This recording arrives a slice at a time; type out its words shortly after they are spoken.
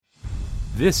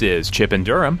This is Chip in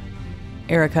Durham.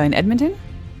 Erica in Edmonton.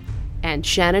 And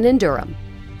Shannon in Durham.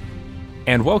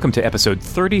 And welcome to episode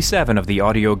 37 of the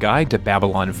audio guide to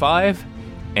Babylon 5.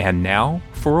 And now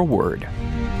for a word.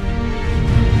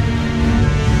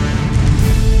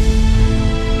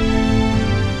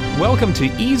 Welcome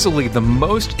to easily the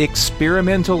most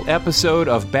experimental episode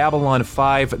of Babylon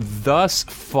 5 thus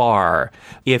far.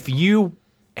 If you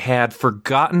had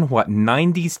forgotten what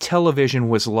 90s television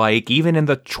was like, even in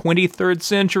the 23rd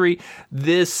century,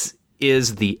 this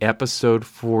is the episode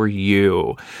for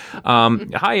you.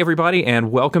 Hi, everybody,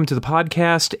 and welcome to the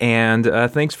podcast, and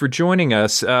thanks for joining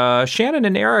us. Shannon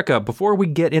and Erica, before we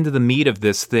get into the meat of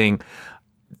this thing,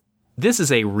 this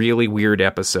is a really weird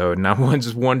episode, and I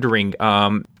was wondering,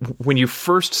 when you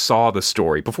first saw the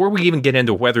story, before we even get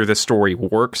into whether the story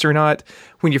works or not,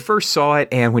 when you first saw it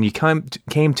and when you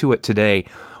came to it today,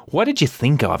 what did you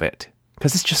think of it?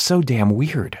 Because it's just so damn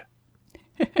weird.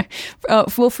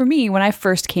 Well, for me, when I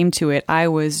first came to it, I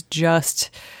was just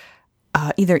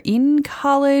either in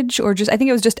college or I think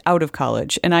I was just out of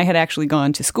college. And I had actually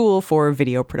gone to school for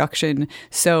video production.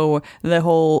 So the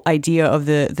whole idea of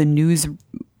the news,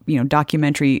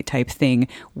 documentary type thing,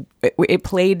 it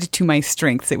played to my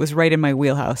strengths. It was right in my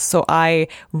wheelhouse. So I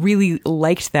really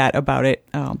liked that about it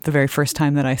the very first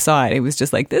time that I saw it. It was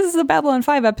just like, this is a Babylon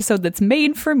 5 episode that's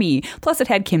made for me. Plus, it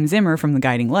had Kim Zimmer from The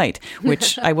Guiding Light,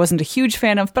 which I wasn't a huge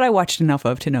fan of, but I watched enough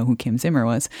of to know who Kim Zimmer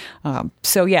was.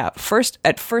 So yeah,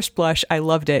 at first blush, I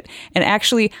loved it. And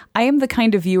actually, I am the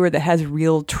kind of viewer that has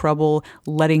real trouble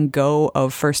letting go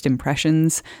of first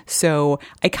impressions. So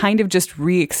I kind of just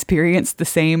re-experienced the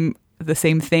same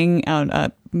thing on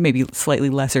a maybe slightly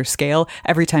lesser scale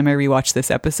every time I rewatch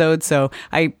this episode. So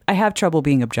I have trouble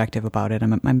being objective about it.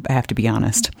 I have to be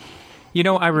honest.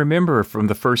 I remember from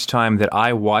the first time that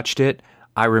I watched it,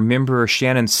 I remember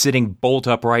Shannon sitting bolt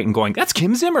upright and going, "That's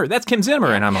Kim Zimmer. That's Kim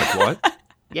Zimmer." And I'm like, "What?"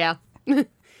 Yeah.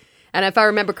 And if I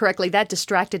remember correctly, that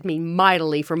distracted me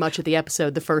mightily for much of the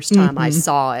episode the first time I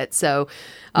saw it. So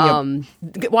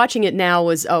watching it now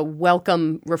was a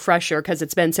welcome refresher, because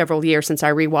it's been several years since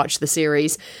I rewatched the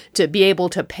series, to be able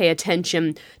to pay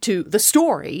attention to the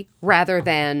story rather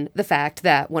than the fact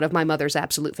that one of my mother's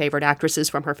absolute favorite actresses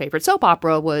from her favorite soap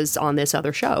opera was on this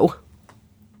other show.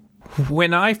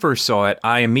 When I first saw it,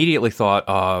 I immediately thought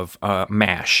of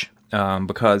MASH,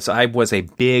 because I was a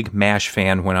big MASH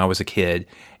fan when I was a kid.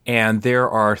 And there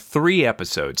are 3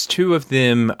 episodes, 2 of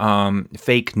them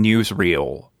fake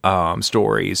newsreel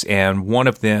stories, and one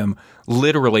of them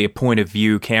literally a point of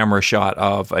view camera shot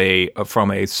of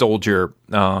from a soldier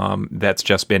that's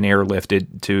just been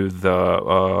airlifted to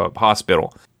the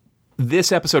hospital.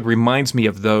 This episode reminds me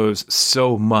of those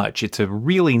so much. It's a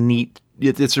really neat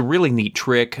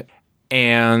trick,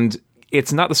 and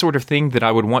it's not the sort of thing that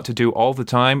I would want to do all the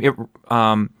time.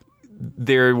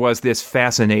 There was this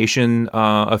fascination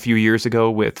a few years ago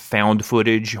with found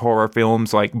footage horror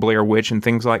films like Blair Witch and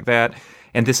things like that.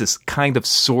 And this is kind of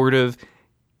sort of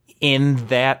in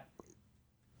that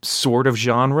sort of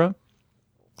genre.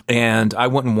 And I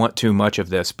wouldn't want too much of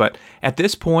this. But at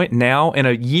this point now, in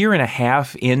a year and a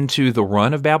half into the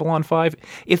run of Babylon 5,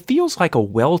 it feels like a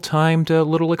well-timed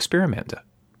little experiment.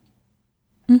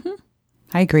 Mm-hmm.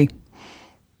 I agree.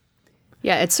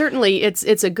 Yeah, it's certainly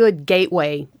it's a good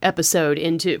gateway episode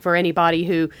for anybody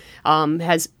who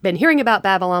has been hearing about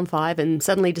Babylon 5 and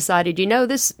suddenly decided,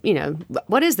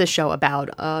 what is this show about?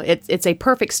 It's a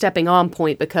perfect stepping on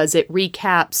point because it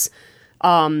recaps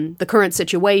the current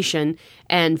situation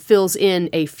and fills in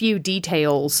a few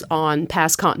details on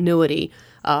past continuity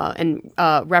and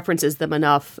references them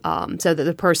enough so that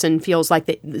the person feels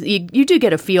like you do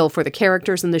get a feel for the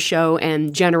characters in the show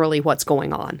and generally what's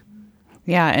going on.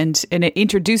 Yeah, and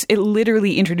it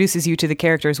literally introduces you to the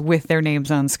characters with their names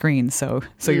on screen. So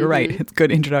you're right. It's a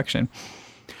good introduction.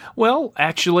 Well,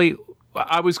 actually,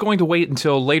 I was going to wait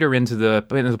until later into the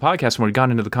podcast when we got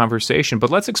into the conversation,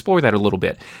 but let's explore that a little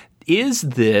bit. Is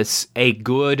this a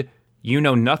good,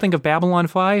 nothing of Babylon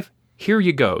 5? Here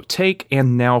you go. Take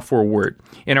and now forward.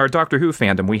 In our Doctor Who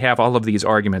fandom, we have all of these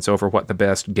arguments over what the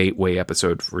best gateway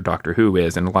episode for Doctor Who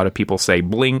is, and a lot of people say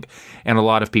Blink, and a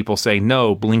lot of people say,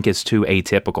 no, Blink is too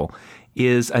atypical.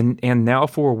 Is and now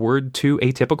forward too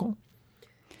atypical?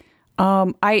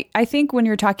 I think when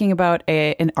you're talking about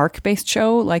an arc-based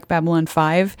show like Babylon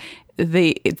 5,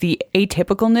 the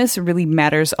atypicalness really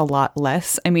matters a lot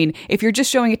less. I mean, if you're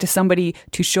just showing it to somebody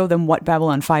to show them what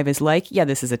Babylon 5 is like, yeah,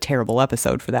 this is a terrible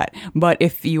episode for that. But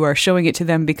if you are showing it to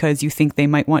them because you think they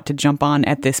might want to jump on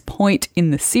at this point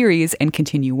in the series and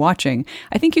continue watching,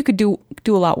 I think you could do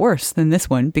a lot worse than this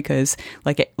one, because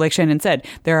like Shannon said,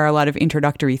 there are a lot of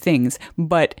introductory things,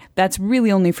 but that's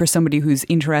really only for somebody who's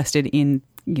interested in,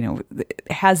 you know,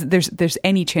 there's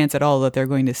any chance at all that they're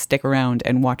going to stick around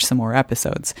and watch some more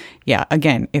episodes. Yeah,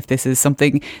 again, if this is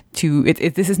something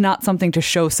if this is not something to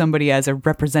show somebody as a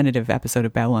representative episode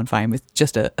of Babylon 5, it's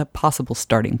just a possible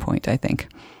starting point, I think.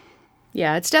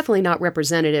 Yeah, it's definitely not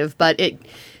representative, but it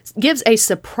gives a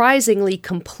surprisingly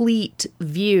complete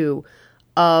view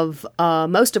of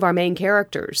most of our main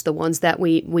characters, the ones that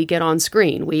we get on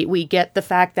screen. We get the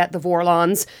fact that the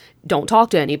Vorlons don't talk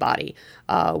to anybody.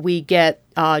 We get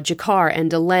G'Kar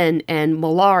and Delenn and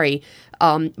Mollari,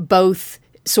 both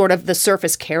sort of the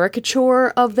surface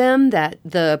caricature of them that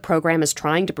the program is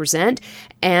trying to present,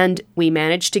 and we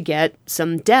manage to get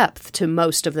some depth to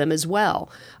most of them as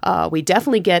well. We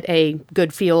definitely get a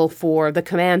good feel for the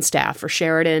command staff, for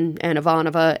Sheridan and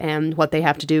Ivanova, and what they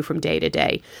have to do from day to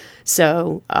day.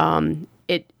 So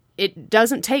it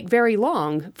doesn't take very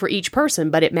long for each person,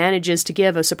 but it manages to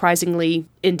give a surprisingly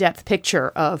in-depth picture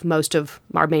of most of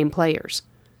our main players.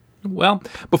 Well,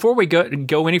 before we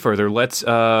go any further, let's do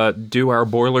our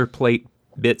boilerplate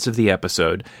bits of the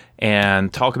episode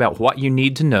and talk about what you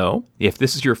need to know. If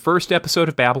this is your first episode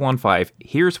of Babylon 5,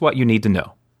 here's what you need to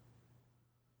know.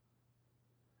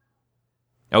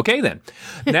 Okay, then.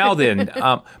 Now then,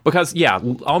 because, yeah,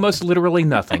 almost literally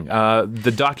nothing.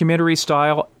 The documentary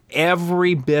style,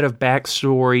 every bit of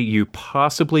backstory you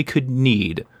possibly could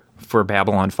need for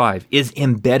Babylon 5 is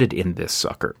embedded in this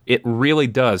sucker. It really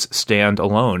does stand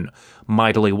alone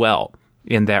mightily well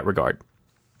in that regard.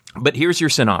 But here's your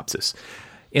synopsis.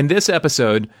 In this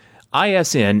episode,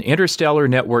 ISN, Interstellar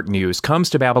Network News, comes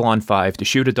to Babylon 5 to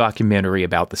shoot a documentary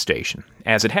about the station.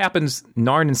 As it happens,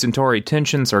 Narn and Centauri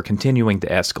tensions are continuing to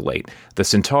escalate. The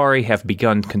Centauri have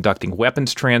begun conducting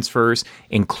weapons transfers,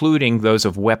 including those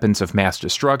of weapons of mass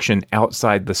destruction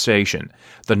outside the station.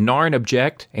 The Narn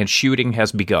object, and shooting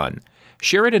has begun.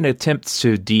 Sheridan attempts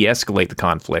to de-escalate the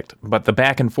conflict, but the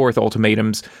back-and-forth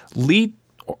ultimata?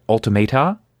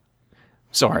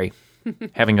 Sorry,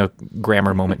 having a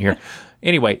grammar moment here.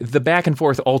 Anyway, the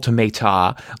back-and-forth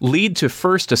ultimata lead to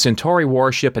first a Centauri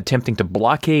warship attempting to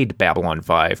blockade Babylon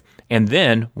 5, and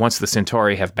then, once the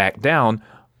Centauri have backed down,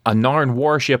 a Narn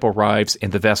warship arrives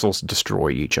and the vessels destroy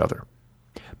each other.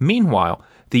 Meanwhile,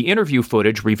 the interview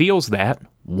footage reveals that,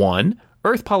 1.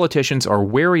 Earth politicians are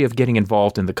wary of getting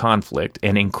involved in the conflict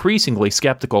and increasingly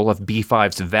skeptical of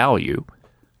B5's value.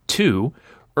 2.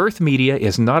 Earth media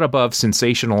is not above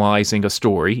sensationalizing a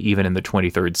story, even in the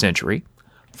 23rd century.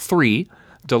 3.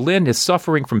 Delenn is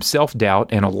suffering from self-doubt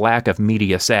and a lack of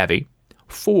media savvy.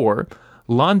 4.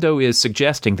 Londo is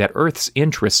suggesting that Earth's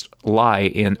interests lie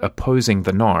in opposing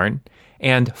the Narn.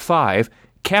 And 5.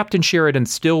 Captain Sheridan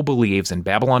still believes in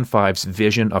Babylon 5's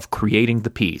vision of creating the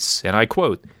peace. And I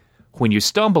quote, "When you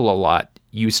stumble a lot,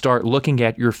 you start looking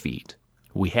at your feet.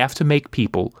 We have to make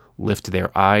people lift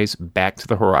their eyes back to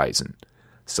the horizon."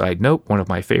 Side note, one of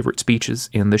my favorite speeches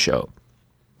in the show.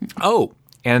 Oh,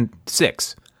 and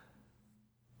 6.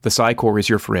 The Psi Corps is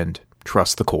your friend.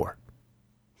 Trust the Corps.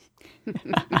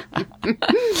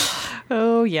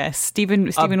 Oh, yes. Stephen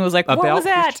was like, what was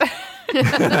that?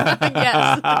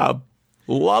 Yes.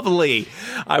 Lovely.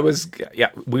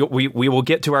 We will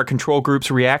get to our control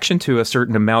group's reaction to a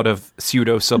certain amount of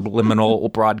pseudo-subliminal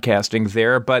broadcasting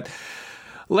there, but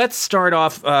let's start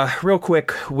off real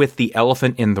quick with the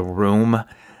elephant in the room.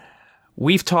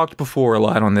 We've talked before a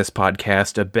lot on this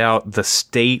podcast about the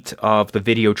state of the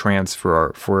video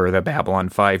transfer for the Babylon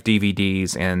 5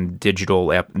 DVDs and digital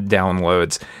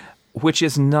downloads, which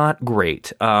is not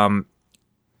great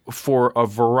for a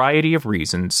variety of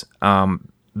reasons.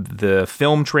 The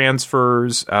film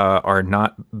transfers are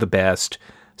not the best.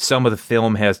 Some of the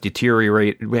film had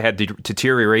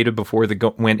deteriorated before they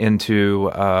went into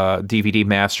DVD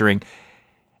mastering.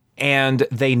 And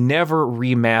they never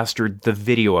remastered the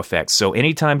video effects. So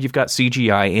anytime you've got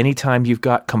CGI, anytime you've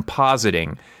got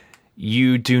compositing,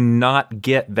 you do not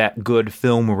get that good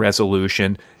film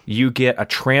resolution. You get a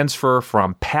transfer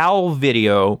from PAL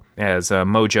Video, as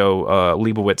Mojo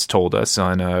Leibowitz told us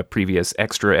on a previous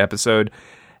extra episode,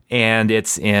 and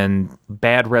it's in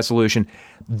bad resolution.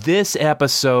 This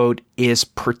episode is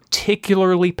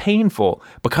particularly painful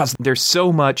because there's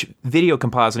so much video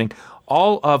compositing.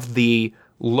 All of the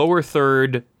lower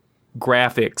third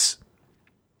graphics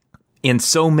in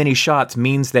so many shots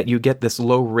means that you get this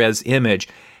low res image.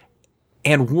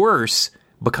 And worse,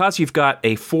 because you've got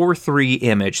a 4:3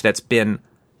 image that's been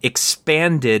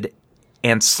expanded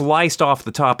and sliced off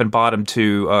the top and bottom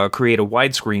to create a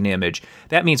widescreen image,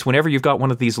 that means whenever you've got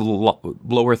one of these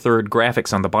lower third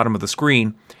graphics on the bottom of the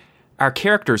screen, our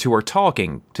characters who are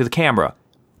talking to the camera,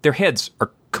 their heads are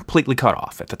completely cut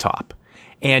off at the top.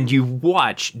 And you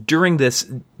watch during this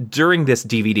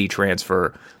DVD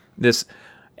transfer,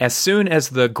 as soon as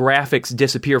the graphics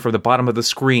disappear from the bottom of the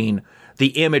screen, the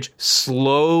image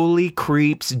slowly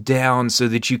creeps down so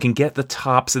that you can get the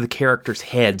tops of the characters'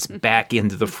 heads back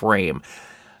into the frame.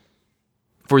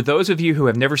 For those of you who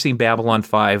have never seen Babylon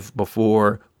 5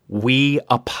 before, we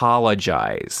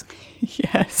apologize.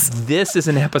 Yes. This is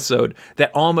an episode that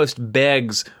almost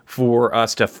begs for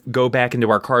us to go back into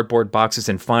our cardboard boxes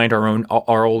and find our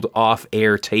old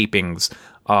off-air tapings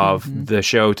of the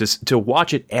show to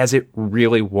watch it as it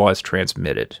really was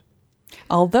transmitted.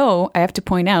 Although I have to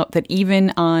point out that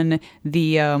even on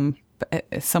the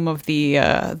some of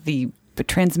the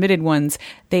transmitted ones,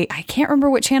 I can't remember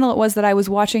what channel it was that I was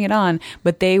watching it on,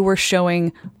 but they were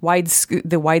showing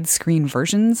the widescreen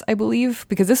versions, I believe,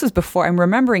 because this was before. I'm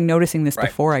remembering noticing this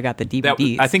before I got the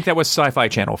DVDs. I think that was Sci-Fi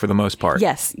Channel for the most part.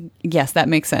 Yes, that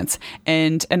makes sense.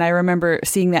 And I remember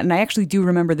seeing that, and I actually do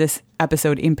remember this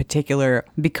episode in particular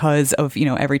because of,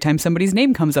 every time somebody's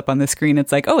name comes up on the screen,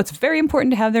 it's like, oh, it's very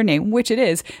important to have their name, which it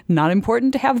is. Not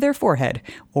important to have their forehead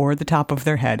or the top of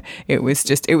their head. It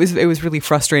was really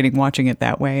frustrating watching it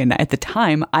that way. And at the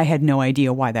time, I had no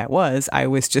idea why that was. I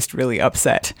was just really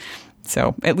upset.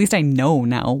 So at least I know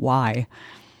now why.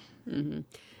 Mm-hmm.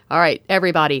 All right,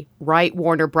 everybody, write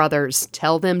Warner Brothers.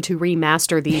 Tell them to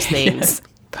remaster these things.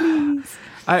 Please.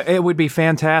 It would be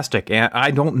fantastic, and I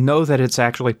don't know that it's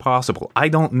actually possible. I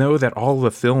don't know that all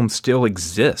the film still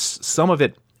exists. Some of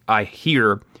it, I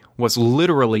hear, was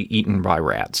literally eaten by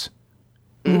rats.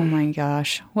 Oh my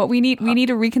gosh. Well, we need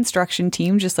a reconstruction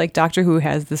team, just like Doctor Who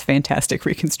has this fantastic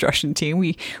reconstruction team.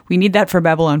 We need that for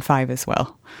Babylon 5 as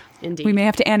well. Indeed. We may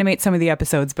have to animate some of the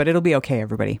episodes, but it'll be okay,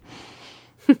 everybody.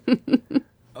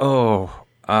 What's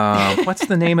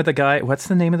the name of the guy? What's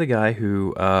the name of the guy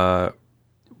who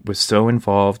was so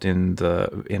involved in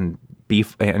Doctor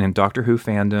Who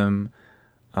fandom?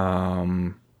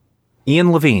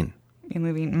 Ian Levine.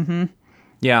 Mm-hmm.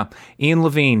 Yeah, Ian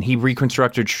Levine. He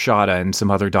reconstructed Shada and some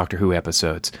other Doctor Who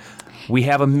episodes. We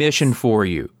have a mission for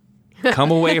you. Come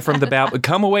away from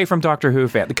Doctor Who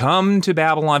fan. Come to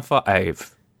Babylon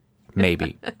 5.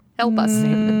 Maybe. Help us.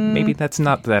 Maybe that's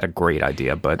not that a great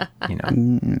idea, but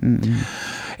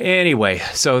Anyway,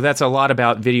 so that's a lot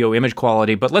about video image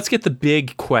quality, but let's get the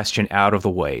big question out of the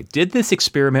way. Did this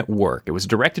experiment work? It was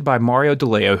directed by Mario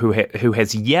DeLeo, who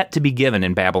has yet to be given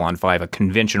in Babylon 5 a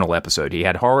conventional episode. He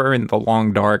had horror in The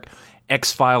Long Dark,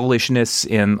 X-File-ishness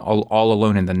in All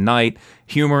Alone in the Night,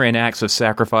 humor in Acts of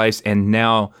Sacrifice, and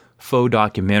now faux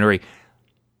documentary.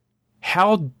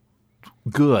 How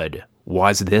good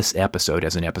was this episode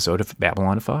as an episode of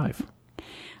Babylon 5?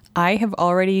 I have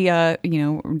already,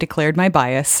 declared my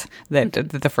bias that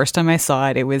the first time I saw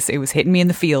it, it was hitting me in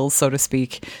the feels, so to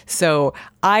speak. So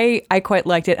I quite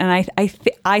liked it, and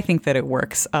I think that it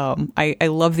works. I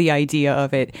love the idea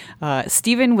of it.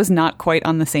 Stephen was not quite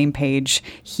on the same page.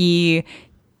 He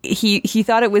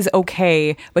thought it was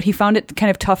okay, but he found it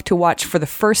kind of tough to watch for the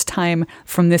first time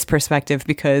from this perspective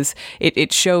because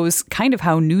it shows kind of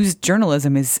how news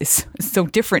journalism is so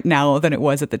different now than it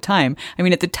was at the time. I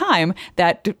mean, at the time,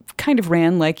 that kind of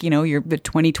ran like, your the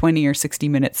 20/20 or 60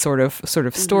 minutes sort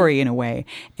of story in a way.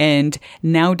 And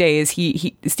nowadays,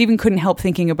 Stephen couldn't help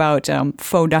thinking about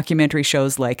faux documentary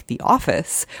shows like The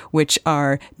Office, which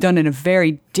are done in a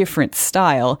very different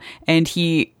style. And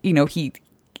he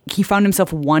found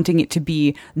himself wanting it to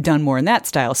be done more in that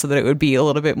style so that it would be a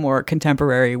little bit more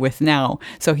contemporary with now.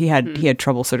 So he had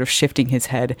trouble sort of shifting his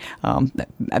head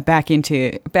back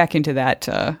into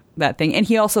that thing. And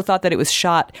he also thought that it was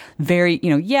shot very,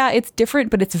 it's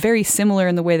different, but it's very similar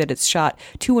in the way that it's shot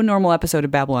to a normal episode of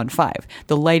Babylon 5.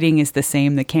 The lighting is the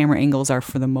same. The camera angles are,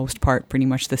 for the most part, pretty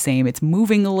much the same. It's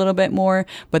moving a little bit more,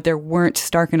 but there weren't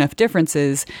stark enough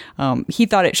differences. He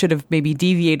thought it should have maybe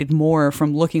deviated more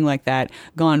from looking like that,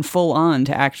 gone full on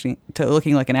to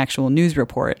looking like an actual news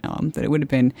report. That it would have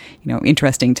been,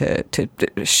 interesting to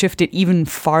shift it even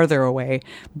farther away.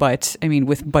 But I mean,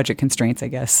 with budget constraints, I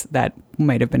guess that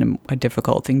might have been a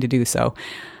difficult thing to do. So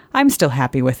I'm still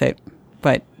happy with it,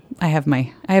 but I have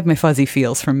my fuzzy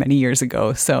feels from many years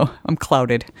ago, so I'm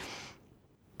clouded.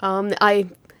 I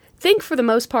think for the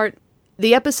most part,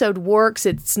 the episode works.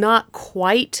 It's not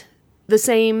quite the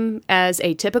same as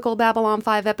a typical Babylon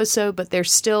 5 episode, but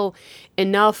there's still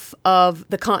enough of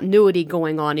the continuity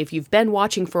going on. If you've been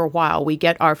watching for a while, we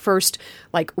get our first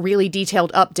really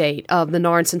detailed update of the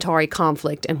Narn Centauri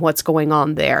conflict and what's going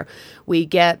on there. We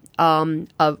get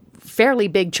a fairly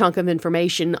big chunk of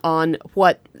information on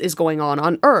what is going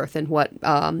on Earth and what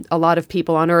a lot of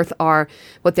people on Earth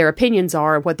what their opinions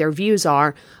are, what their views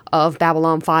are of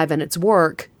Babylon 5 and its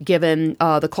work, given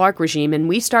the Clark regime. And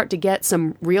we start to get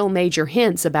some real major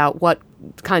hints about what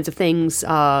kinds of things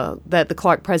that the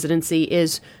Clark presidency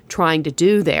is trying to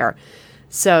do there.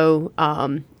 So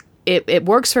it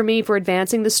works for me for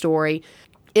advancing the story.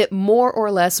 It more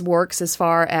or less works as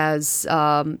far as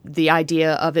the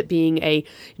idea of it being a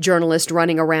journalist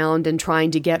running around and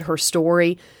trying to get her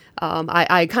story.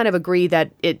 I kind of agree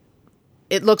that it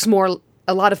looks more,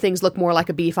 a lot of things look more like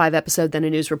a B5 episode than a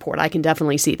news report. I can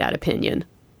definitely see that opinion.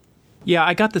 Yeah,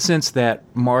 I got the sense that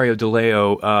Mario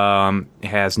DeLeo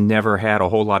has never had a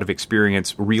whole lot of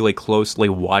experience really closely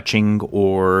watching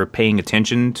or paying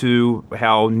attention to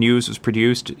how news was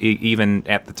produced, even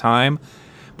at the time,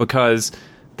 because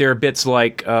there are bits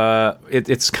like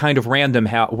it's kind of random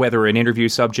whether an interview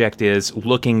subject is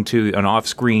looking to an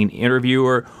off-screen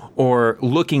interviewer or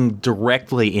looking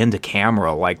directly into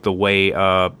camera, like the way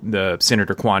the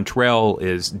Senator Quantrell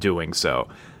is doing so.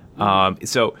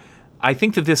 So I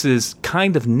think that this is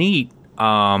kind of neat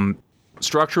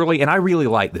structurally, and I really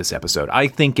like this episode. I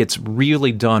think it's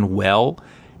really done well,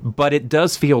 but it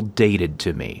does feel dated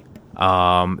to me.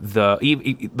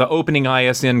 The opening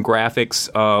ISN graphics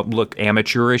look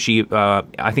amateurish.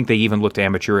 I think they even looked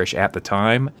amateurish at the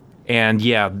time. And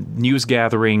yeah, news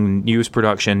gathering, news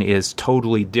production is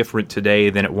totally different today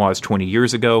than it was 20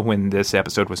 years ago when this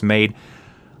episode was made.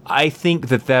 I think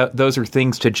that those are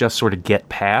things to just sort of get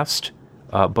past.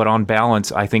 But on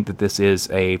balance, I think that this is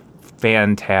a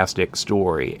fantastic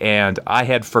story. And I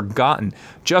had forgotten,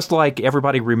 just like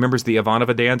everybody remembers the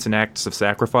Ivanova dance and Acts of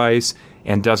Sacrifice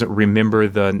and doesn't remember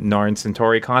the Narn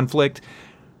Centauri conflict,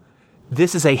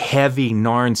 this is a heavy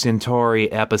Narn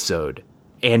Centauri episode.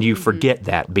 And you forget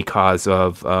that because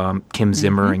of Kim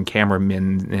Zimmer and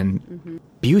cameramen and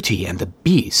Beauty and the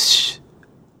Beast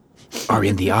are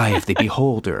in the eye of the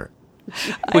beholder.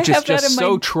 Which is just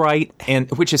so trite, and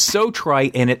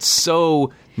it's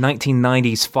so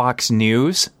 1990s Fox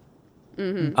News.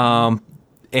 And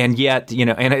yet,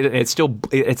 and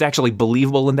it's actually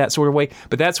believable in that sort of way.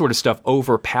 But that sort of stuff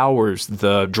overpowers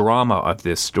the drama of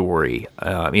this story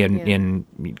in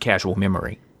casual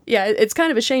memory. Yeah, it's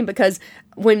kind of a shame because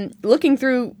when looking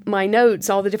through my notes,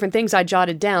 all the different things I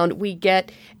jotted down, we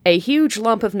get a huge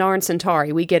lump of Narn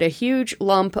Centauri. We get a huge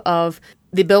lump of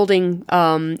the building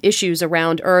issues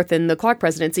around Earth and the Clark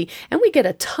presidency, and we get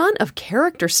a ton of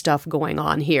character stuff going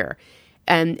on here.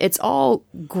 And it's all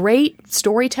great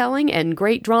storytelling and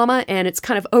great drama, and it's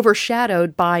kind of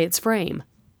overshadowed by its frame.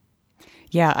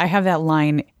 Yeah, I have that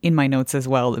line in my notes as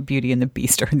well, the Beauty and the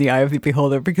Beast are in the eye of the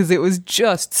beholder, because it was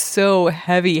just so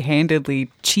heavy-handedly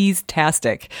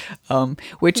cheese-tastic,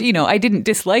 which, I didn't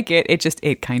dislike it.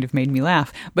 It kind of made me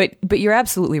laugh. But you're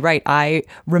absolutely right. I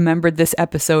remembered this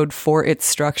episode for its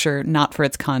structure, not for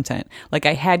its content. Like,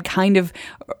 I had kind of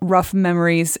rough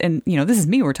memories, and, this is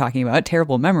me we're talking about,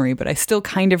 terrible memory, but I still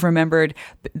kind of remembered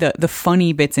the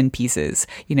funny bits and pieces,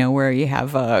 where you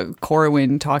have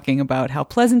Corwin talking about how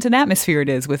pleasant an atmosphere it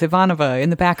is with Ivanova in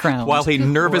the background while he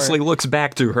nervously looks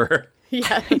back to her.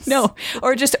 Yes. No,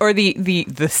 or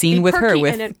the scene with her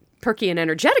with perky and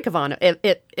energetic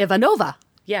Ivanova.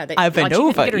 Yeah,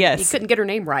 Ivanova. Yes, he couldn't get her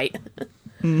name right.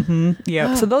 Mm-hmm.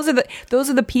 Yeah. So those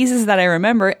are the pieces that I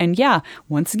remember, and yeah,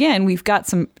 once again we've got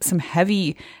some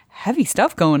heavy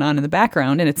stuff going on in the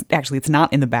background, and it's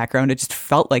not in the background. It just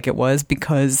felt like it was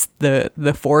because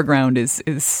the foreground is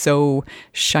so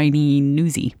shiny,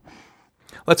 newsy.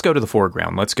 Let's go to the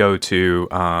foreground. Let's go to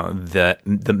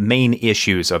the main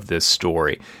issues of this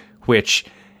story, which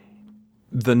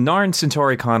the Narn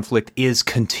Centauri conflict is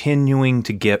continuing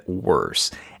to get worse.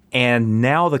 And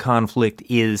now the conflict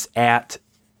is at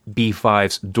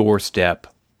B5's doorstep,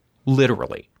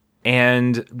 literally.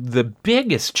 And the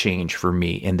biggest change for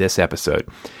me in this episode,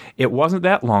 it wasn't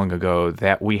that long ago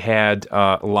that we had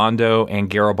Londo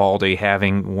and Garibaldi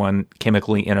having one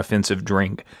chemically inoffensive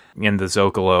drink in the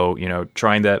Zocalo,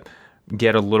 trying to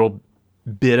get a little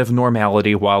bit of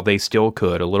normality while they still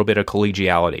could, a little bit of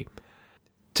collegiality.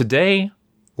 Today,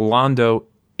 Londo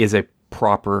is a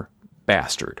proper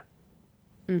bastard.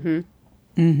 Mm-hmm.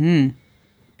 Mm-hmm.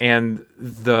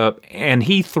 And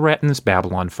he threatens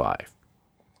Babylon 5.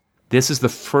 This is the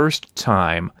first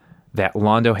time that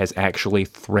Londo has actually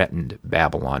threatened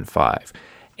Babylon 5.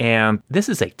 And this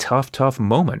is a tough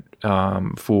moment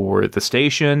for the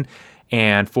station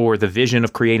and for the vision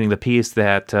of creating the piece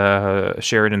that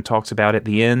Sheridan talks about at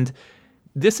the end.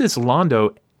 This is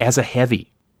Londo as a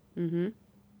heavy. Mm-hmm.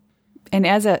 And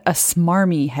as a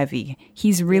smarmy heavy.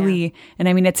 He's really, and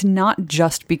I mean, it's not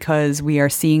just because we are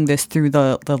seeing this through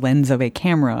the lens of a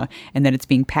camera and that it's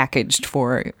being packaged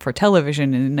for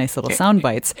television in nice little sound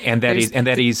bites. And that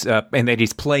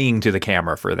he's playing to the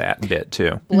camera for that bit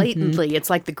too. Blatantly, it's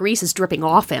like the grease is dripping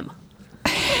off him.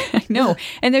 I know,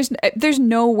 and there's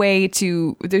no way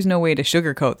to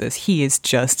sugarcoat this. He's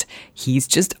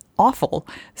just awful.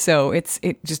 So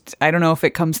I don't know if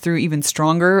it comes through even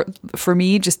stronger for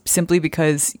me, just simply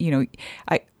because,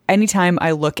 anytime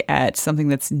I look at something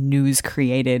that's news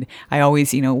created, I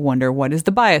always, wonder, what is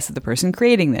the bias of the person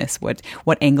creating this? What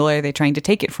angle are they trying to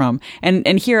take it from?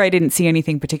 And here I didn't see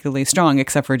anything particularly strong,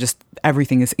 except for just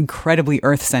everything is incredibly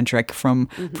Earth-centric from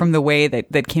the way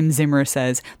that Kim Zimmer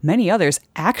says many others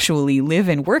actually live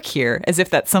and work here, as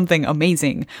if that's something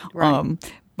amazing. Right.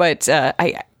 But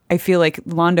I feel like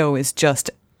Londo is just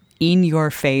in your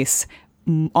face,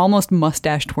 almost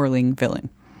mustache twirling villain.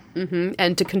 Mm-hmm.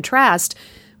 And to contrast,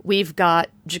 we've got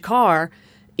G'Kar,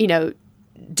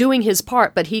 doing his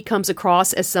part, but he comes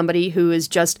across as somebody who is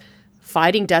just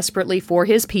fighting desperately for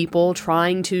his people,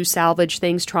 trying to salvage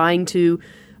things, trying to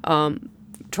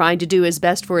do his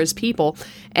best for his people.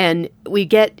 And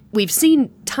we've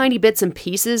seen tiny bits and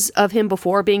pieces of him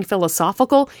before being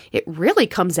philosophical. It really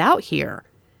comes out here.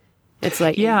 It's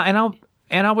like, yeah,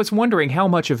 and I was wondering how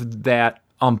much of that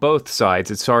on both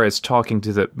sides, as far as playing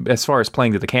to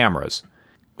the cameras.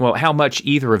 Well, how much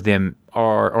either of them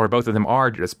are, or both of them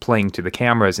are, just playing to the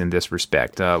cameras in this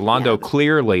respect. Londo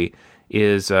clearly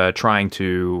is trying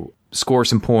to score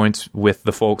some points with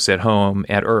the folks at home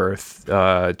at Earth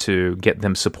to get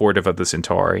them supportive of the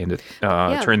Centauri and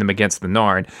to turn them against the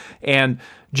Narn. And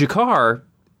G'Kar,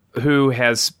 who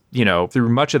has, through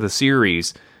much of the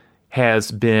series,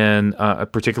 has been,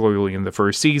 particularly in the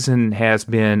first season, has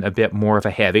been a bit more of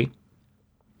a heavy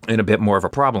and a bit more of a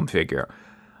problem figure,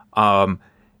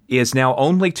 is now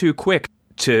only too quick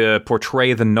to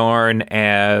portray the Narn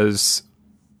as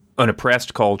an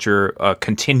oppressed culture, a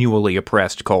continually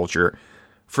oppressed culture,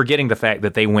 forgetting the fact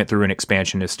that they went through an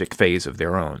expansionistic phase of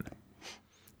their own.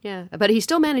 Yeah, but he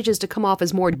still manages to come off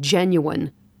as more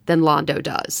genuine than Londo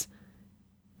does,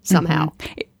 somehow.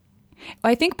 Mm-hmm.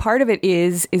 I think part of it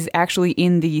is actually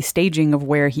in the staging of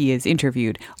where he is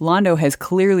interviewed. Londo has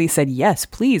clearly said, yes,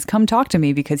 please come talk to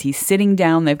me, because he's sitting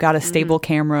down. They've got a stable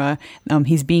camera.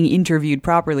 He's being interviewed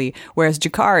properly. Whereas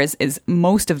G'Kar is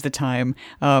most of the time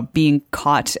being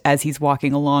caught as he's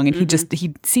walking along. And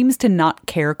he seems to not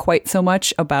care quite so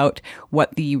much about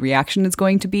what the reaction is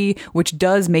going to be, which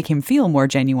does make him feel more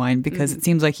genuine, because it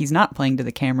seems like he's not playing to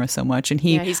the camera so much. And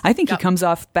I think he comes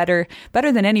off better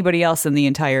than anybody else in the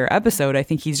entire episode. I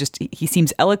think he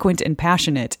seems eloquent and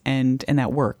passionate, and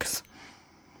that works.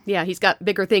 Yeah, he's got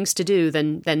bigger things to do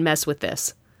than mess with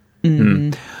this.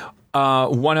 Mm-hmm.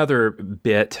 One other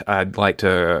bit I'd like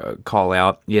to call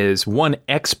out is one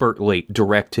expertly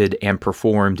directed and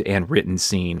performed and written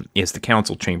scene is the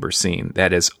council chamber scene.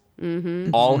 That is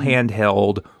all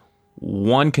handheld,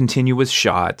 one continuous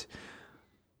shot,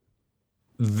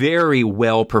 very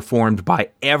well performed by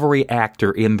every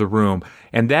actor in the room.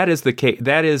 And that is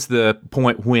the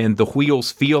point when the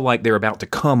wheels feel like they're about to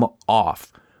come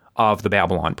off of the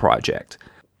Babylon Project.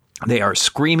 They are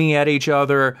screaming at each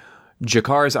other.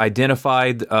 G'Kar's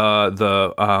identified that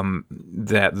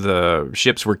the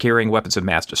ships were carrying weapons of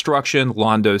mass destruction.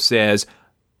 Londo says,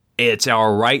 "It's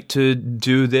our right to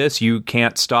do this. You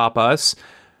can't stop us."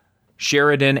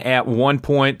 Sheridan at one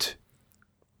point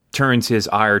turns his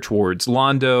ire towards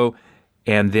Londo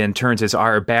and then turns his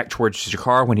ire back towards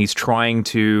G'Kar when he's trying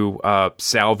to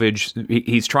salvage.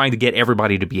 He's trying to get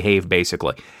everybody to behave,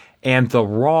 basically. And the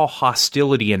raw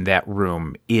hostility in that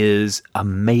room is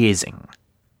amazing.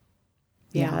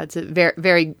 Yeah, it's a very,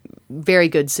 very, very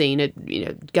good scene.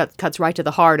 It cuts right to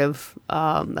the heart of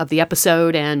the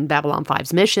episode and Babylon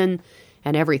 5's mission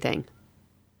and everything.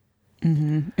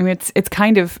 Mm-hmm. I mean, it's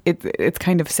kind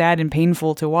of sad and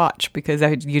painful to watch, because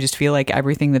you just feel like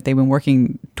everything that they've been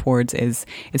working towards is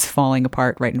falling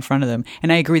apart right in front of them.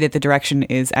 And I agree that the direction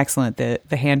is excellent. The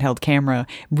handheld camera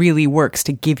really works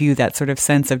to give you that sort of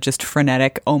sense of just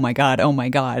frenetic, oh my God.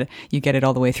 You get it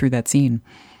all the way through that scene.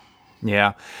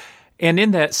 Yeah. And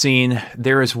in that scene,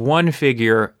 there is one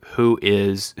figure who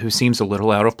seems a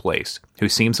little out of place, who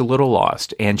seems a little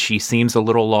lost, and she seems a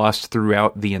little lost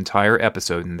throughout the entire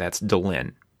episode, and that's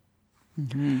Delenn.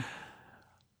 Mm-hmm.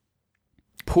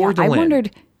 Poor Delenn. I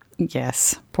wondered,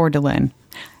 yes, poor Delenn.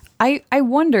 I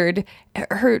wondered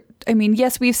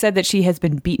yes, we've said that she has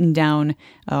been beaten down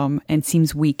and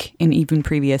seems weak in even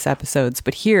previous episodes,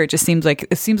 but here it seems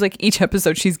like each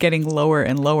episode she's getting lower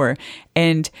and lower.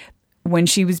 And when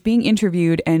she was being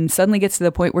interviewed and suddenly gets to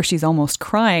the point where she's almost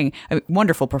crying,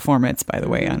 wonderful performance, by the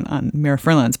way, on Mira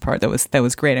Furlan's part. That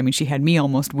was great. I mean, she had me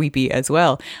almost weepy as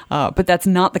well. But that's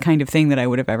not the kind of thing that I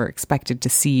would have ever expected to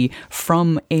see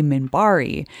from a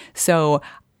Minbari. So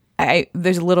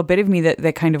there's a little bit of me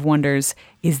that kind of wonders,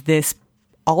 is this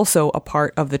also a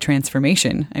part of the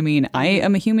transformation? I mean, I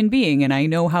am a human being and I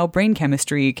know how brain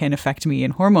chemistry can affect me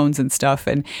and hormones and stuff.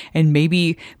 And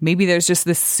maybe there's just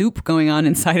this soup going on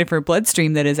inside of her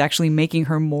bloodstream that is actually making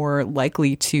her more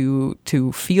likely to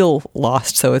feel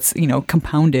lost. So it's,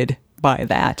 compounded by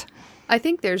that. I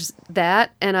think there's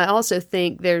that. And I also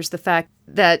think there's the fact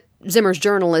that Zimmer's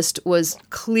journalist was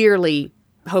clearly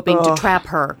hoping to trap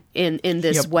her in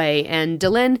this way. And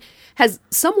Delenn has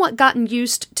somewhat gotten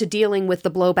used to dealing with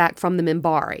the blowback from the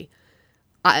Minbari.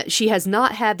 She has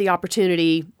not had the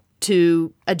opportunity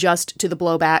to adjust to the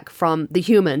blowback from the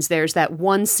humans. There's that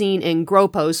one scene in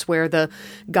Gropos where the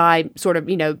guy sort of,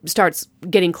 starts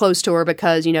getting close to her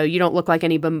because, you don't look like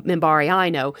any Minbari I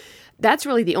know. That's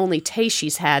really the only taste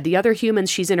she's had. The other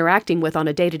humans she's interacting with on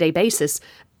a day-to-day basis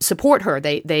support her.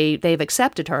 They've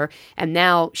accepted her, and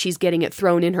now she's getting it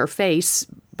thrown in her face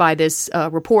by this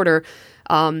reporter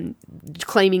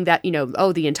claiming that,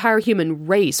 the entire human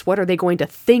race, what are they going to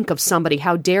think of somebody?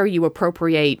 How dare you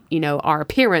appropriate, our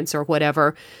appearance or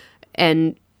whatever?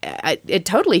 And it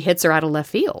totally hits her out of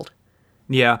left field.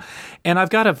 Yeah, and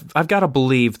I've got to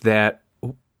believe that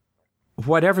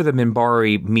whatever the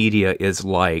Minbari media is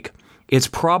like, it's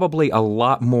probably a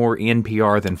lot more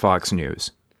NPR than Fox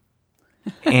News.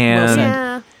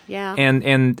 And yeah.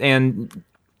 And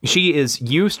she is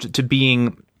used to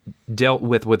being dealt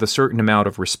with a certain amount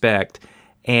of respect,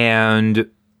 and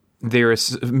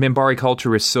Minbari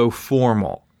culture is so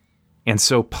formal and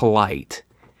so polite,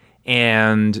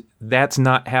 and that's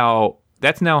not how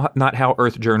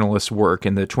Earth journalists work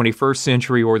in the 21st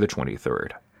century or the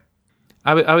 23rd.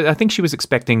 I think she was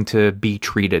expecting to be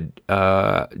treated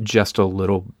just a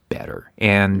little better,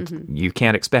 and you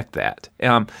can't expect that.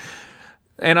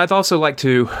 And I'd also like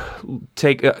to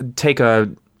take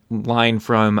a line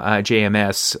from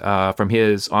JMS from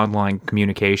his online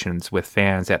communications with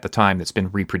fans at the time that's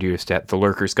been reproduced at The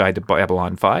Lurker's Guide to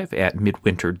Babylon 5 at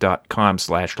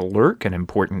midwinter.com/lurk, an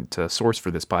important source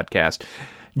for this podcast.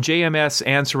 JMS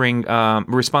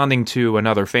responding to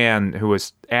another fan who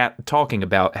was talking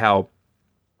about how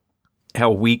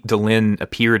weak Delenn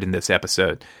appeared in this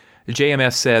episode.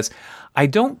 JMS says, "I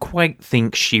don't quite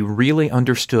think she really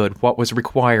understood what was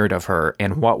required of her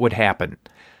and what would happen.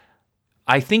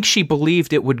 I think she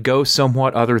believed it would go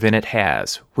somewhat other than it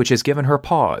has, which has given her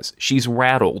pause. She's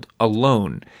rattled,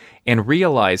 alone, and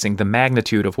realizing the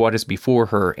magnitude of what is before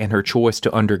her and her choice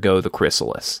to undergo the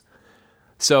chrysalis."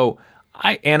 So,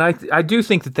 I do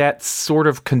think that that's sort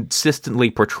of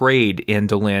consistently portrayed in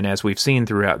Delenn, as we've seen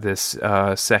throughout this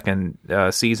second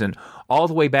season, all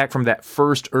the way back from that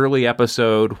first early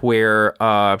episode where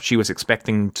she was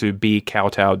expecting to be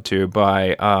kowtowed to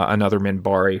by another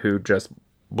Minbari who just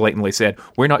blatantly said,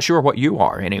 "We're not sure what you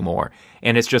are anymore,"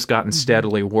 and it's just gotten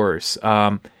steadily worse.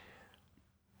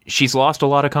 She's lost a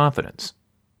lot of confidence.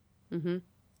 Mm-hmm.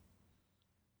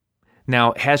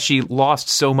 Now, has she lost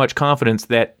so much confidence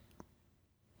that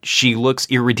she looks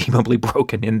irredeemably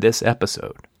broken in this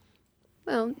episode?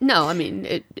 Well, no. I mean,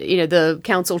 the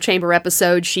council chamber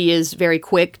episode, she is very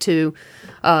quick to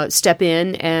step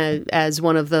in as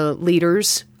one of the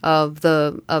leaders of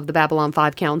the Babylon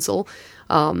 5 Council,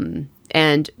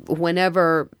 and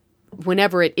whenever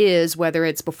it is, whether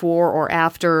it's before or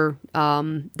after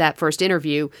that first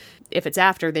interview, if it's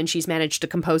after, then she's managed to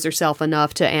compose herself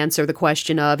enough to answer the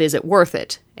question of, is it worth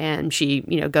it? And she,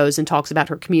 goes and talks about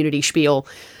her community spiel.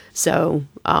 So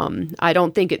I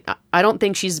don't think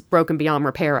she's broken beyond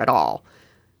repair at all.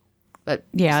 But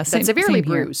yeah, but severely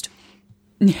bruised.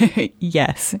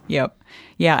 Yes. Yep.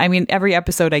 Yeah. I mean, every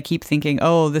episode I keep thinking,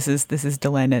 oh, this is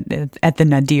Delenn at the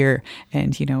nadir,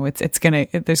 and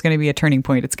there's gonna be a turning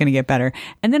point. It's gonna get better,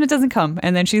 and then it doesn't come,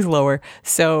 and then she's lower.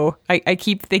 So I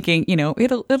keep thinking,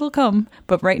 it'll come,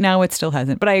 but right now it still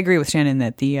hasn't. But I agree with Shannon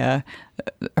that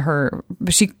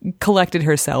she collected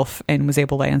herself and was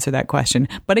able to answer that question.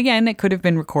 But again, it could have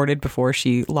been recorded before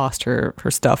she lost her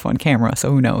stuff on camera.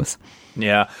 So who knows?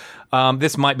 Yeah.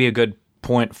 This might be a good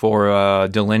point for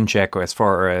Delenn check as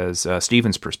far as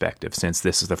Steven's perspective, since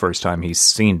this is the first time he's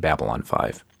seen Babylon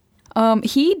 5.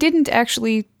 He didn't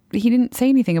actually say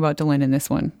anything about Delenn in this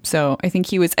one. So I think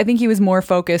he was more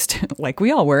focused, like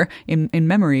we all were, in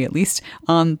memory at least,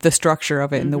 on the structure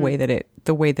of it and the way that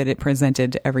it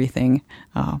presented everything,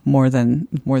 more than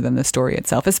the story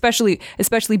itself.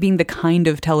 Especially being the kind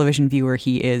of television viewer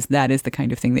he is, that is the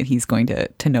kind of thing that he's going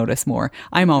to notice more.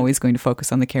 I'm always going to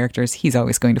focus on the characters. He's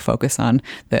always going to focus on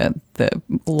the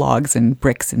logs and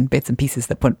bricks and bits and pieces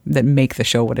that make the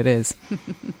show what it is.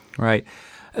 Right.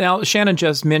 Now, Shannon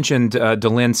just mentioned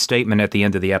Delenn's statement at the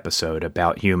end of the episode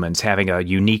about humans having a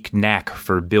unique knack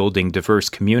for building diverse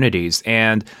communities.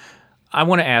 And I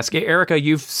want to ask, Erica,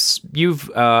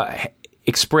 you've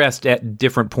expressed at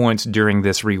different points during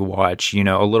this rewatch,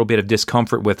 a little bit of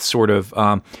discomfort with sort of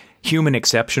human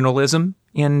exceptionalism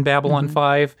in Babylon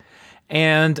 5.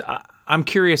 And I'm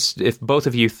curious if both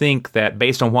of you think that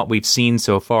based on what we've seen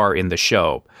so far in the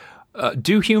show,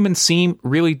 do humans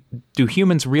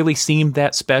really seem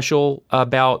that special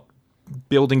about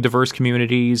building diverse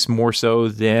communities more so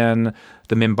than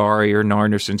the Minbari or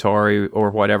Narn or Centauri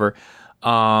or whatever?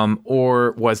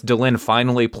 Or was Delenn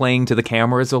finally playing to the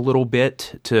cameras a little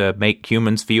bit to make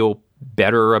humans feel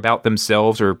better about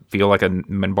themselves or feel like a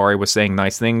Minbari was saying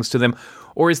nice things to them?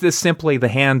 Or is this simply the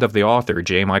hand of the author,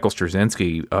 J. Michael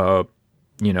Straczynski,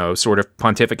 sort of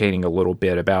pontificating a little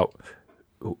bit about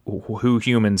who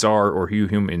humans are or who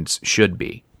humans should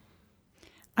be?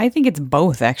 I think it's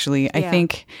both, actually. Yeah.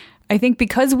 I think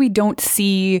because we don't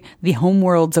see the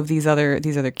homeworlds of these other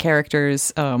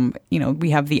characters, we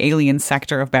have the alien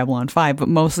sector of Babylon 5, but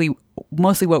mostly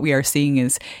what we are seeing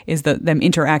is them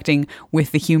interacting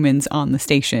with the humans on the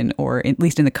station, or at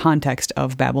least in the context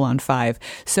of Babylon 5.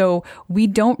 So we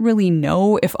don't really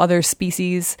know if other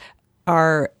species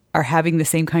are having the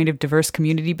same kind of diverse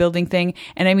community building thing.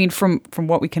 And I mean, from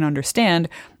what we can understand,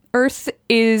 Earth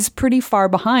is pretty far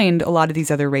behind a lot of these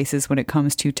other races when it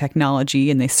comes to technology,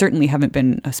 and they certainly haven't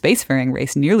been a spacefaring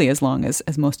race nearly as long as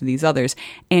most of these others.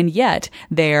 And yet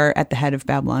they're at the head of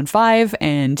Babylon 5,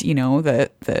 and, the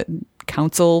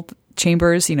council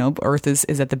chambers, Earth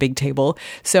is at the big table.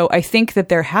 So I think that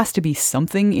there has to be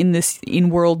something in this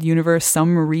in-world universe,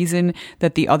 some reason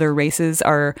that the other races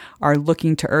are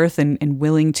looking to Earth and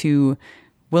willing to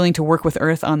work with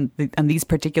Earth on these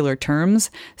particular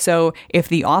terms. So if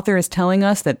the author is telling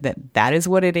us that is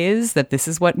what it is, that this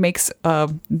is what makes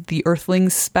the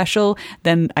Earthlings special,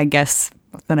 then I guess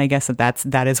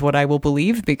that is what I will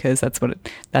believe, because that's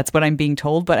what I'm being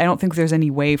told. But I don't think there's any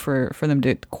way for them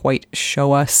to quite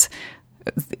show us,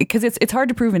 because it's hard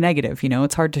to prove a negative.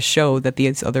 It's hard to show that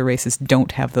these other races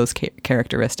don't have those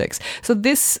characteristics. So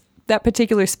that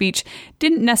particular speech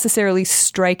didn't necessarily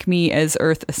strike me as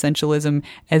Earth essentialism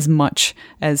as much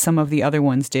as some of the other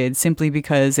ones did, simply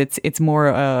because it's more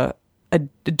a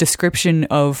description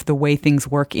of the way things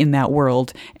work in that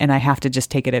world, and I have to just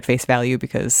take it at face value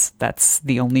because that's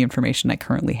the only information I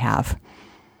currently have.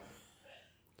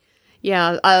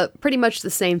 Yeah, pretty much the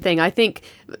same thing. I think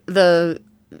the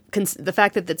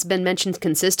fact that it's been mentioned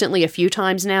consistently a few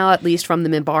times now, at least from the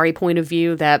Minbari point of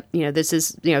view, that this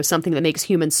is something that makes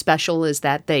humans special, is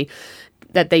that they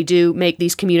do make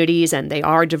these communities, and they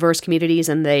are diverse communities,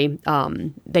 and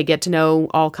they get to know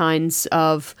all kinds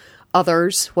of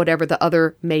others, whatever the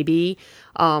other may be.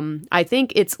 I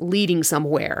think it's leading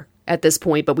somewhere at this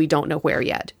point, but we don't know where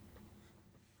yet.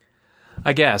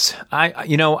 I guess.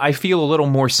 I feel a little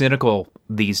more cynical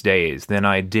these days than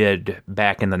I did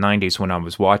back in the 90s when I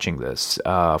was watching this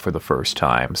for the first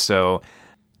time. So,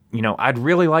 I'd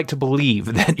really like to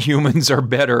believe that humans are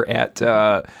better at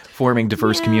forming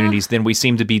diverse communities than we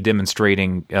seem to be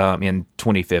demonstrating in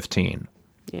 2015.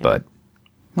 Yeah. But,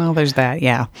 well, there's that,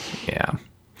 yeah. Yeah.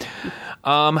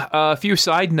 A few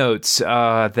side notes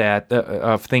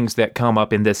of things that come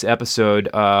up in this episode.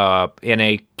 In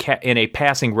a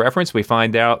passing reference, we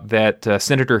find out that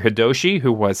Senator Hidoshi,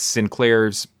 who was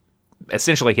Sinclair's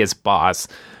essentially his boss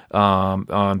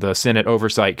on the Senate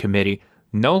Oversight Committee,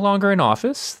 no longer in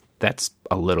office. That's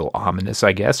a little ominous,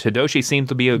 I guess. Hidoshi seemed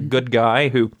to be a good guy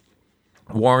who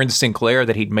warned Sinclair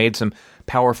that he'd made some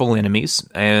powerful enemies,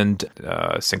 and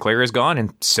Sinclair is gone,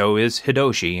 and so is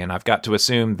Hidoshi. And I've got to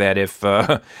assume that if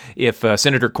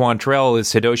Senator Quantrell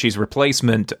is Hidoshi's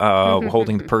replacement,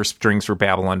 holding the purse strings for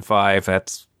Babylon 5,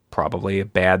 that's probably a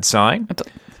bad sign. It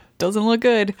doesn't look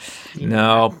good.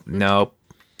 No.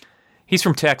 He's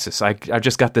from Texas. I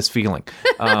just got this feeling.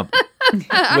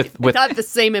 With got the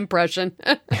same impression.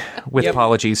 With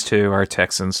apologies to our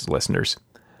Texans listeners.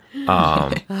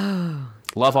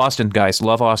 Love Austin, guys.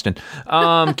 Love Austin.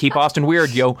 Keep Austin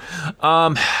weird, yo.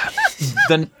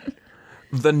 The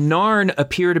Narn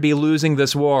appear to be losing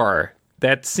this war.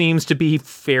 That seems to be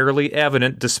fairly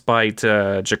evident, despite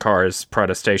Jakar's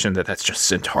protestation that that's just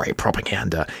Centauri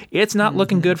propaganda. It's not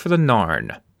looking good for the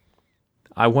Narn.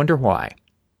 I wonder why.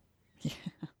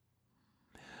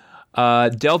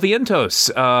 Del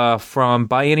Vientos from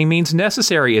By Any Means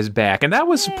Necessary is back, and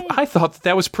I thought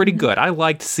that was pretty good. I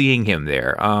liked seeing him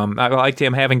there. I liked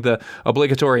him having the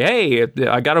obligatory, hey,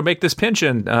 I got to make this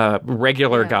pension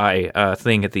regular guy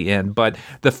thing at the end. But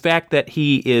the fact that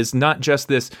he is not just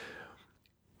this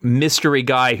mystery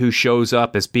guy who shows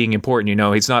up as being important,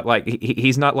 he's not like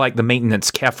the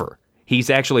maintenance Kefir. He's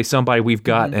actually somebody we've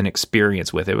got an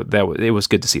experience with. It was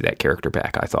good to see that character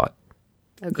back, I thought.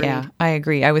 Agreed. Yeah, I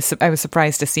agree. I was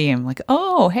surprised to see him. Like,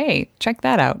 oh, hey, check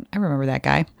that out. I remember that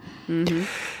guy. Mm-hmm.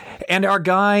 And our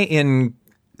guy in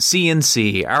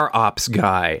CNC, our ops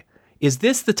guy, is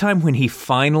this the time when he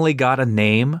finally got a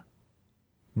name?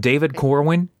 David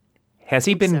Corwin? Has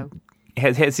he been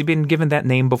has he been given that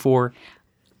name before?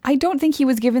 I don't think he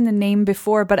was given the name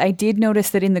before, but I did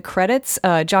notice that in the credits,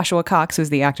 Joshua Cox,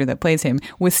 who's the actor that plays him,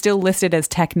 was still listed as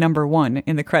Tech Number 1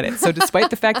 in the credits. So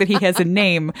despite the fact that he has a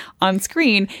name on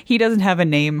screen, he doesn't have a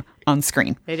name on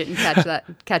screen. They didn't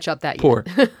catch up that Poor.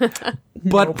 yet.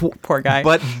 But poor guy.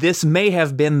 But this may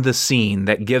have been the scene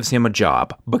that gives him a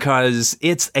job, because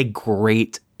it's a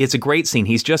great scene.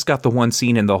 He's just got the one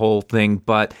scene in the whole thing,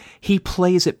 but he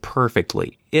plays it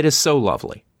perfectly. It is so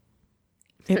lovely.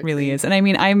 It really is. And I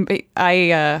mean,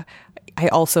 I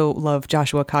also love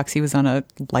Joshua Cox. He was on I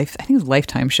think it was a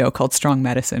Lifetime show called Strong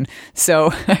Medicine.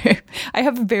 So I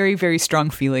have very, very strong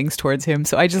feelings towards him.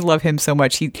 So I just love him so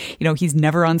much. He's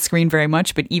never on screen very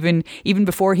much, but even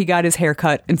before he got his hair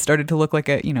cut and started to look like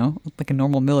a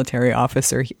normal military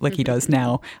officer like he does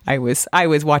now, I was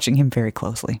watching him very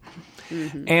closely.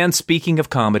 Mm-hmm. And speaking of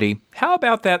comedy, how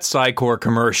about that Psycor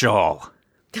commercial?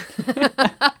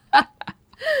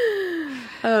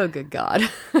 Oh, good God.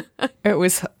 That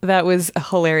was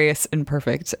hilarious and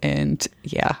perfect. And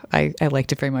yeah, I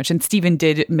liked it very much. And Steven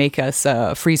did make us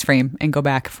freeze frame and go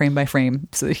back frame by frame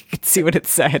so you could see what it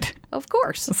said. Of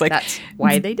course. It's like, that's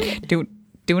why they did it.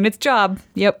 Doing its job.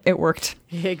 Yep, it worked.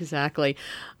 Exactly.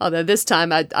 Although this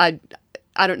time I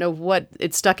don't know what,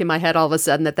 it stuck in my head all of a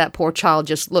sudden that poor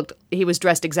child he was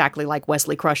dressed exactly like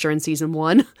Wesley Crusher in season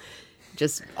 1.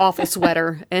 Just awful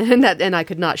sweater. And I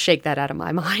could not shake that out of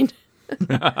my mind.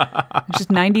 Just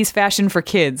 90s fashion for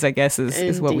kids, I guess,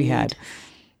 is what we had.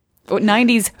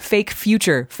 90s fake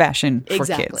future fashion for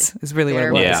kids is really what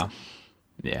it was.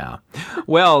 Yeah.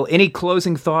 Well, any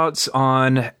closing thoughts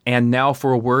on And Now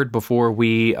for a Word before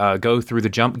we go through the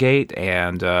jump gate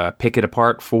and pick it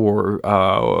apart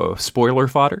for spoiler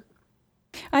fodder?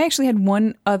 I actually had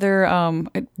one other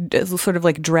sort of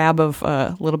like drab of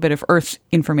a little bit of Earth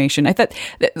information. I thought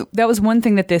that was one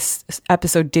thing that this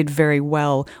episode did very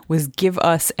well, was give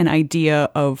us an idea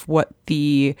of what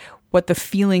the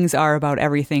feelings are about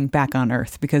everything back on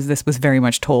Earth, because this was very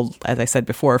much told, as I said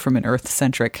before, from an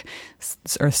Earth-centric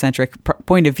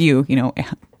point of view.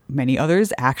 Many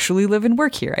others actually live and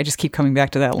work here. I just keep coming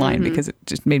back to that line because it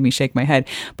just made me shake my head.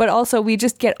 But also, we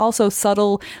just get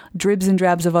subtle dribs and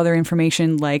drabs of other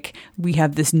information, like we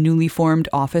have this newly formed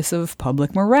Office of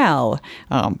Public Morale.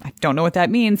 I don't know what that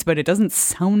means, but it doesn't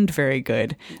sound very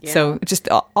good. Yeah. So just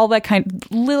all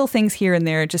that little things here and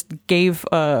there just gave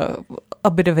a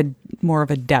bit of more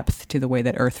of a depth to the way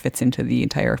that Earth fits into the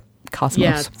entire cosmos.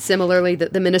 Yeah, similarly,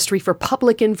 the Ministry for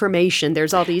Public Information,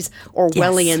 there's all these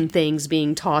Orwellian things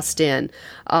being tossed in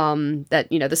that,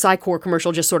 the Psycor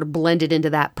commercial just sort of blended into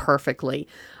that perfectly.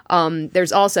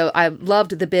 There's also, I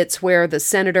loved the bits where the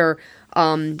senator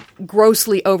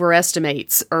grossly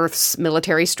overestimates Earth's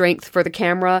military strength for the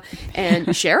camera,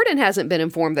 and Sheridan hasn't been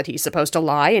informed that he's supposed to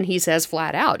lie, and he says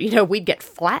flat out, we'd get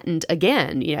flattened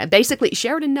again. Basically,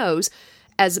 Sheridan knows,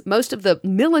 as most of the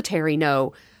military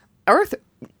know, Earth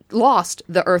lost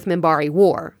the Earth-Minbari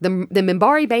war. The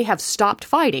Minbari may have stopped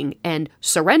fighting and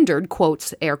surrendered,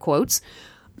 quotes, air quotes,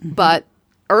 but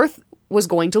Earth was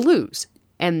going to lose,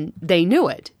 and they knew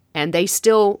it, and they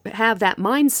still have that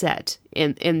mindset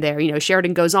in there.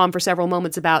 Sheridan goes on for several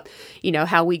moments about,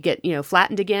 how we get,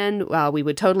 flattened again, we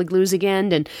would totally lose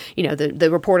again, and, the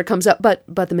reporter comes up, but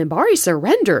the Minbari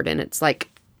surrendered, and it's like,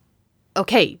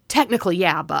 okay, technically,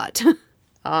 yeah, but...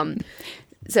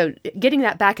 So getting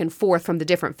that back and forth from the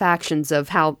different factions of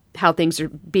how things are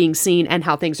being seen and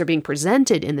how things are being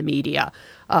presented in the media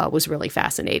was really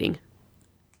fascinating.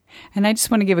 And I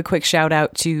just want to give a quick shout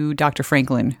out to Dr.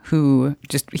 Franklin,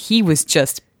 he was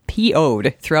just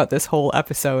PO'd throughout this whole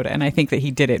episode, and I think that he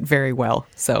did it very well.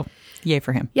 So yay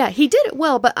for him. Yeah, he did it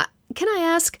well, but can I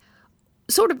ask,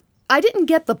 I didn't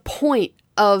get the point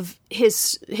of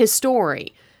his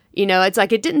story. You know, it's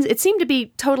like it seemed to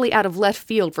be totally out of left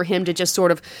field for him to just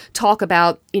sort of talk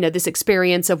about, you know, this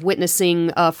experience of witnessing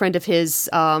a friend of his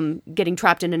getting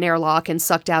trapped in an airlock and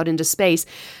sucked out into space.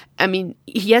 I mean,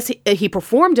 yes, he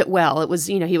performed it well. It was,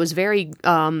 you know, he was very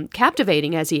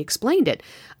captivating as he explained it.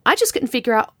 I just couldn't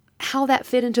figure out how that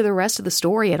fit into the rest of the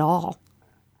story at all.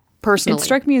 Personally, it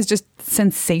struck me as just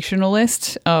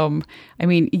sensationalist. I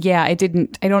mean, yeah, I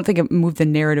don't think it moved the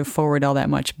narrative forward all that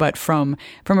much, but from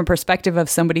a perspective of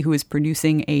somebody who is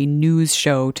producing a news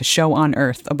show to show on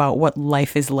Earth about what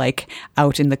life is like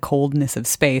out in the coldness of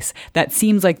space, that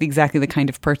seems like exactly the kind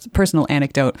of personal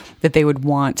anecdote that they would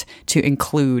want to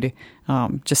include,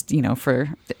 just, you know, for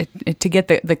to get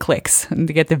the clicks and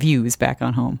to get the views back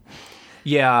on home.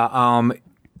 Yeah,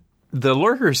 the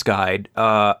Lurker's Guide,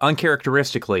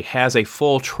 uncharacteristically, has a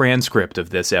full transcript of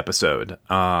this episode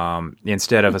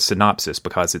instead of a synopsis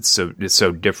because it's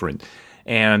so different.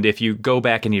 And if you go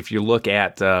back and if you look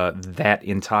at that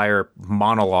entire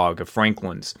monologue of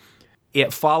Franklin's,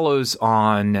 it follows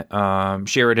on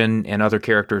Sheridan and other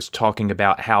characters talking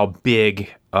about how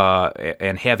big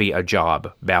and heavy a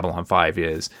job Babylon 5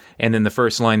 is. And then the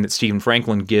first line that Stephen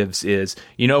Franklin gives is,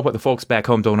 you know what the folks back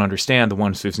home don't understand, the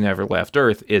ones who've never left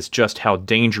Earth, is just how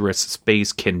dangerous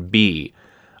space can be.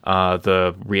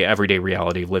 The everyday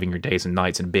reality of living your days and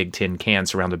nights in a big tin can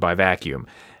surrounded by vacuum.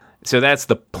 So that's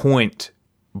the point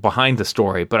behind the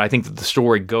story, but I think that the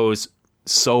story goes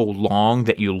so long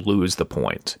that you lose the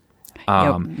point.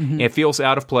 It feels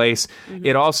out of place. Mm-hmm.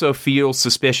 It also feels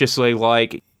suspiciously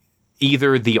like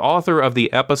either the author of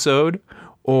the episode,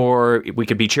 or we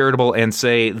could be charitable and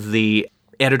say the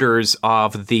editors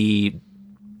of the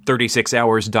 36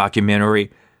 Hours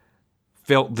documentary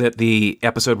felt that the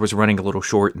episode was running a little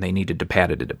short and they needed to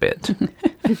pad it a bit.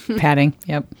 Padding,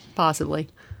 yep. Possibly.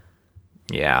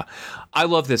 Yeah. I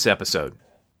love this episode.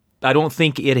 I don't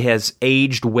think it has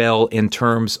aged well in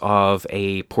terms of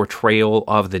a portrayal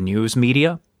of the news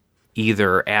media,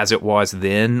 either as it was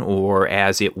then or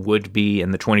as it would be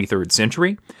in the 23rd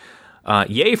century.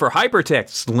 Yay for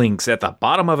hypertext links at the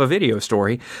bottom of a video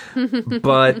story.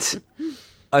 But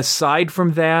aside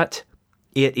from that,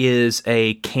 it is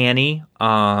a canny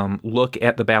look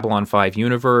at the Babylon 5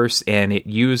 universe, and it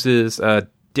uses a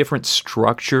different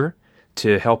structure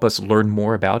to help us learn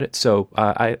more about it. So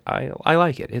I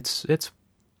like it. It's a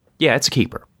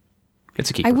keeper. It's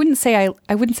a keeper. I wouldn't say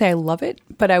I love it,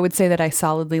 but I would say that I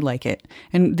solidly like it.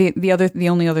 And the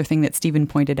only other thing that Stephen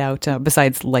pointed out,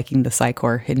 besides liking the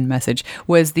Psychor hidden message,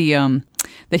 was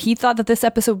that he thought that this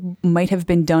episode might have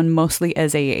been done mostly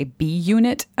as a B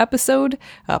unit episode,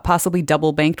 possibly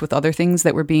double banked with other things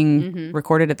that were being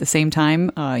recorded at the same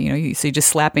time. So you just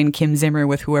slap in Kim Zimmer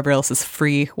with whoever else is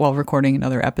free while recording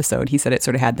another episode. He said it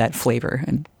sort of had that flavor,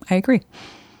 and I agree.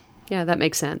 Yeah, that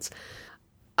makes sense.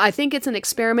 I think it's an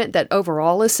experiment that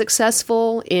overall is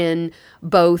successful in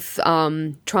both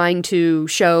trying to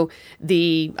show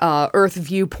the Earth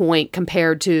viewpoint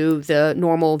compared to the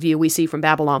normal view we see from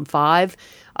Babylon 5,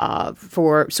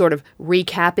 for sort of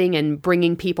recapping and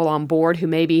bringing people on board who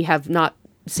maybe have not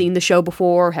seen the show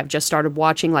before, have just started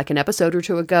watching like an episode or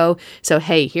two ago. So,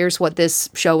 hey, here's what this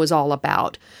show is all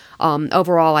about.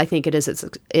 Overall, I think it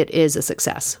is a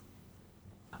success.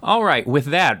 All right, with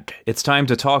that, it's time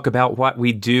to talk about what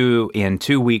we do in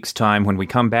 2 weeks' time when we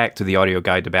come back to the audio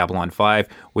guide to Babylon 5.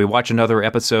 We watch another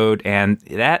episode, and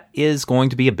that is going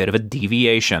to be a bit of a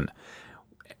deviation.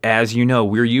 As you know,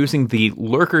 we're using the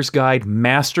Lurker's Guide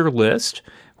Master List,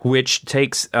 which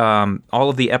takes all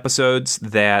of the episodes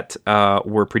that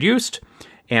were produced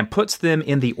and puts them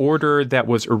in the order that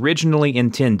was originally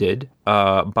intended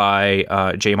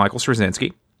by J. Michael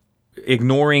Straczynski,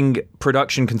 ignoring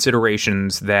production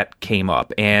considerations that came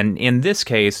up. And in this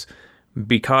case,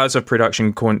 because of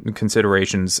production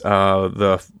considerations,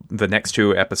 the next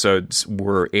two episodes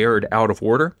were aired out of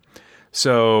order.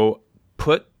 So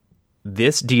put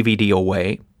this DVD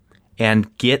away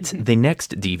and get the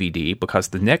next DVD, because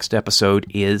the next episode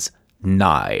is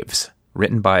Knives,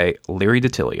 written by Larry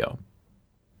DiTillio.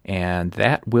 And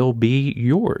that will be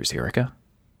yours, Erica.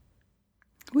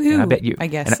 Woo, and I bet you. I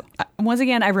guess. Once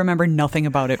again, I remember nothing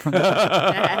about it from the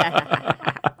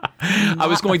I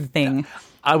was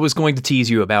going to tease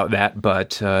you about that,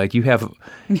 but you have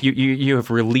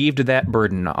relieved that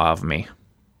burden of me.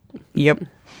 Yep.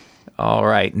 All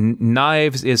right.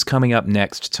 Knives is coming up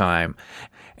next time.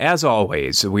 As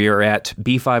always, we are at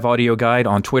B5 Audio Guide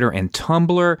on Twitter and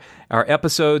Tumblr. Our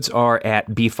episodes are at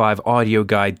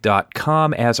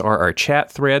b5audioguide.com, as are our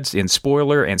chat threads in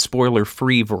spoiler and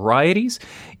spoiler-free varieties.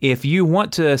 If you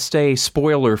want to stay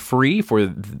spoiler-free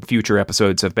for future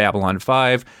episodes of Babylon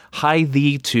 5, hie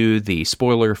thee to the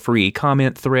spoiler-free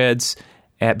comment threads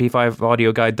at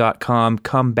b5audioguide.com.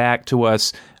 Come back to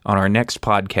us on our next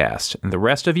podcast. And the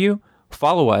rest of you,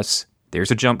 follow us.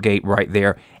 There's a jump gate right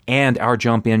there, and our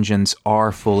jump engines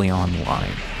are fully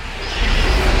online.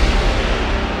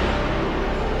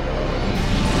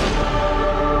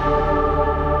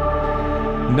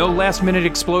 No last-minute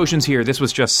explosions here. This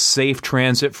was just safe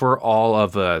transit for all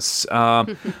of us.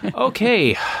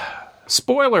 Okay,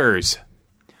 spoilers.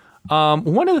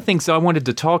 One of the things I wanted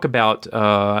to talk about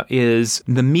is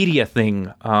the media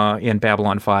thing in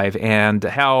Babylon 5 and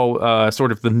how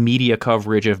sort of the media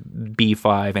coverage of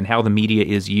B5 and how the media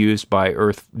is used by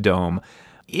Earth Dome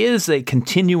is a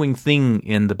continuing thing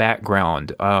in the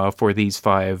background for these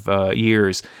 5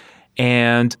 years.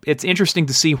 And it's interesting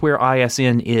to see where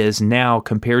ISN is now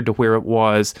compared to where it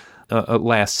was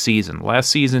last season. Last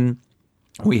season,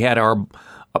 we had our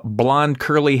blonde,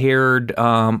 curly-haired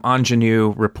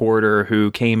ingenue reporter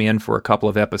who came in for a couple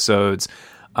of episodes.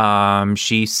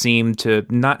 She seemed to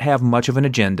not have much of an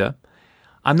agenda.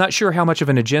 I'm not sure how much of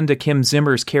an agenda Kim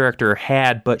Zimmer's character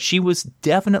had, but she was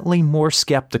definitely more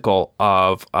skeptical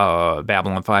of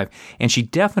Babylon 5, and she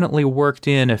definitely worked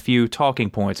in a few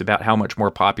talking points about how much more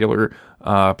popular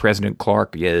President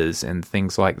Clark is and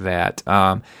things like that.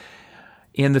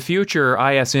 In the future,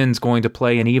 ISN is going to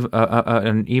play an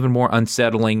even more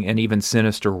unsettling and even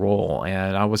sinister role,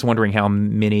 and I was wondering how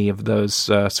many of those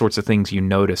sorts of things you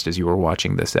noticed as you were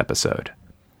watching this episode.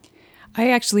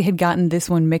 I actually had gotten this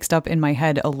one mixed up in my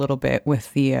head a little bit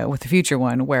with the future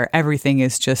one, where everything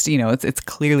is just, it's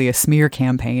clearly a smear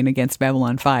campaign against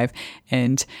Babylon 5,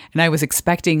 and I was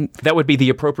expecting that would be the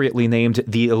appropriately named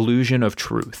The Illusion of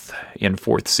Truth in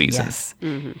 4th season. Yes.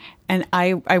 Mm-hmm. And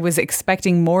I was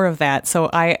expecting more of that, so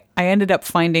I ended up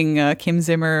finding Kim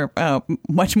Zimmer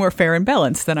much more fair and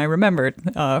balanced than I remembered,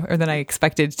 or than I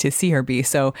expected to see her be.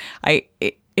 So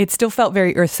it still felt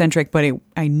very Earth-centric, but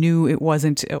I knew it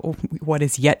wasn't what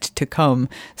is yet to come.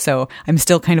 So I'm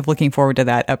still kind of looking forward to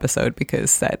that episode,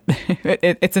 because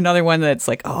it's another one that's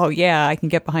like, oh yeah, I can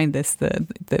get behind this.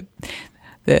 The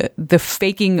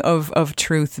faking of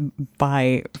truth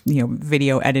by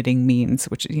video editing means,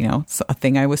 which it's a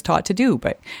thing I was taught to do,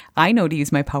 but I know to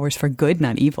use my powers for good,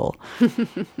 not evil.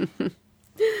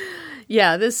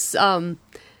 Yeah, this.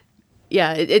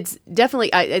 Yeah, it's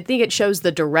definitely, I think it shows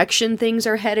the direction things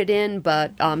are headed in,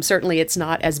 but certainly it's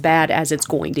not as bad as it's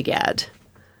going to get.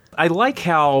 I like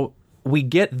how we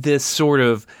get this sort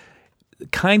of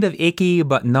kind of icky,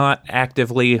 but not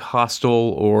actively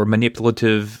hostile or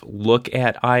manipulative look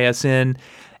at ISN.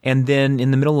 And then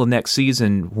in the middle of next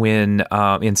season, when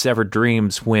in Severed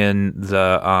Dreams, when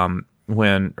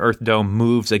Earth Dome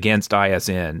moves against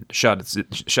ISN, shuts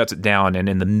it down, and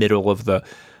in the middle of the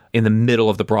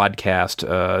broadcast,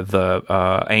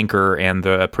 the anchor and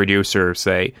the producer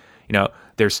say,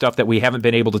 there's stuff that we haven't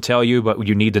been able to tell you, but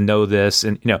you need to know this,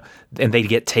 and and they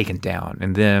get taken down.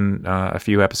 And then a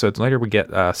few episodes later, we get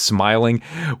smiling.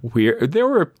 There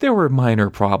were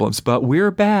minor problems, but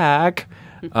we're back.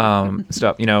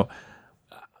 Stuff,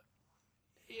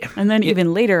 And then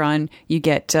even later on, you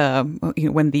get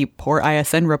when the poor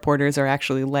ISN reporters are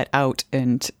actually let out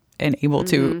and able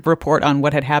to report on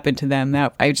what had happened to them.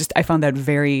 That I found that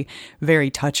very, very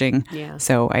touching. Yeah.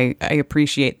 So I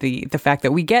appreciate the fact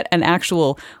that we get an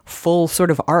actual full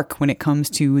sort of arc when it comes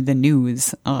to the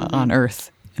news on Earth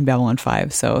in Babylon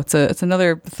 5. So it's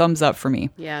another thumbs up for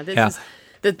me. Yeah, this is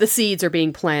the seeds are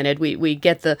being planted. We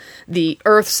get the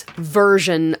Earth's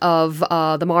version of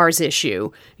the Mars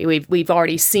issue. We've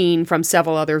already seen from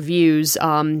several other views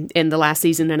in the last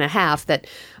season and a half that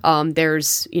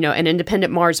there's an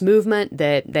independent Mars movement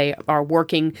that they are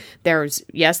working. There's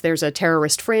a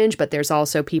terrorist fringe, but there's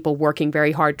also people working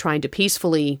very hard trying to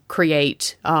peacefully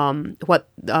create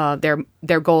what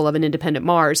their goal of an independent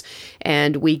Mars.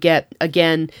 And we get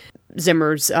again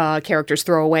Zimmer's character's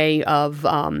throwaway of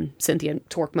Cynthia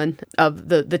Torkman of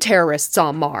the terrorists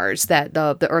on Mars, that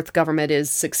the Earth government is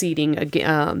succeeding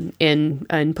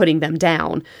in putting them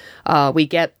down. We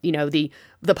get the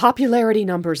popularity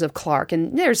numbers of Clark,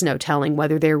 and there's no telling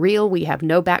whether they're real. We have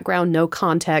no background, no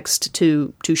context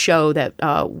to show that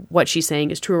what she's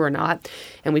saying is true or not.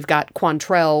 And we've got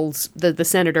Quantrell's the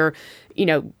senator,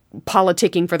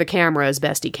 politicking for the camera as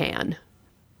best he can.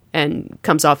 And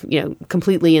comes off,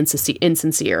 completely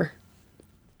insincere.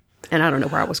 And I don't know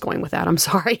where I was going with that. I'm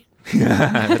sorry.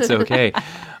 That's okay.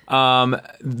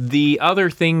 The other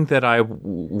thing that I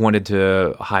wanted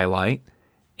to highlight,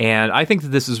 and I think that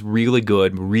this is really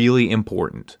good, really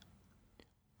important: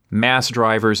 mass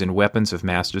drivers and weapons of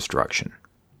mass destruction.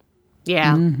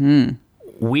 Yeah. Mm-hmm.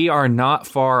 We are not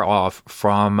far off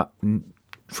from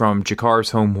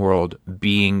Jakar's homeworld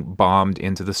being bombed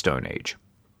into the Stone Age.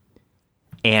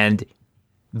 And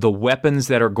the weapons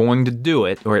that are going to do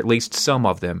it, or at least some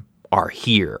of them, are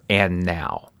here and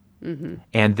now. Mm-hmm.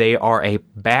 And they are a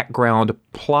background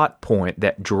plot point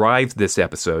that drives this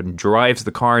episode and drives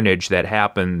the carnage that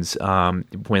happens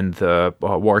when the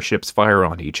warships fire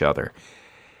on each other.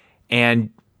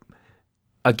 And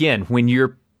again, when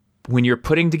you're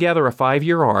putting together a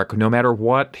 5-year arc, no matter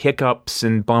what hiccups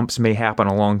and bumps may happen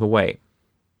along the way,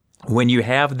 when you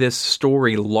have this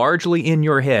story largely in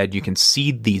your head, you can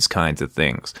see these kinds of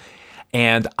things.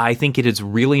 And I think it is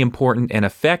really important and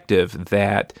effective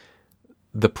that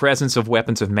the presence of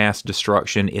weapons of mass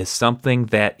destruction is something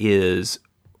that is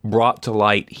brought to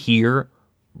light here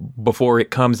before it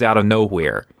comes out of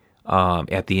nowhere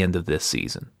at the end of this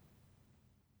season.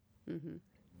 Mm-hmm.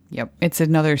 Yep. It's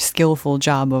another skillful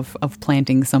job of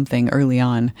planting something early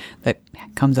on that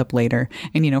comes up later.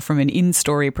 And, from an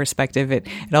in-story perspective, it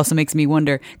also makes me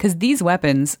wonder, because these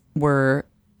weapons were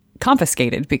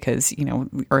confiscated because,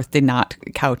 Earth did not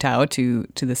kowtow to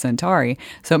the Centauri.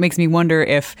 So it makes me wonder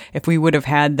if we would have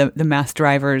had the mass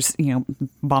drivers,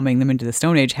 bombing them into the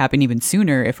Stone Age happen even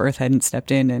sooner if Earth hadn't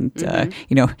stepped in. And,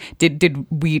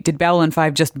 did Babylon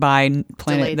 5 just buy home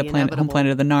planet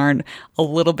of the Narn a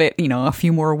little bit, a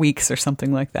few more weeks or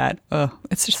something like that?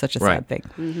 It's just such a sad thing.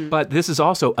 Mm-hmm. But this is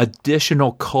also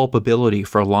additional culpability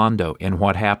for Londo in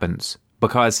what happens.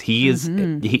 Because he is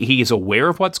he is aware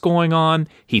of what's going on.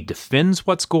 He defends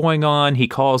what's going on. He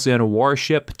calls in a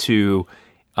warship to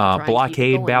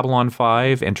blockade Babylon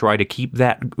 5 and try to keep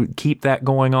that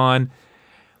going on.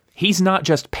 He's not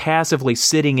just passively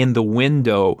sitting in the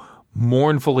window,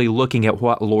 mournfully looking at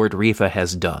what Lord Rifa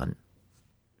has done.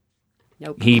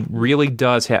 Nope. He really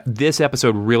does have. This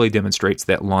episode really demonstrates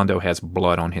that Londo has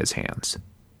blood on his hands.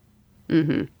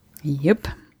 Mm-hmm. Yep.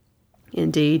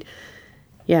 Indeed.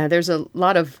 Yeah, there's kind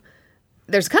of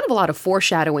a lot of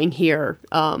foreshadowing here.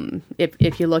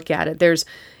 If you look at it, there's,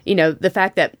 the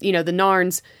fact that, the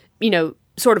Narns,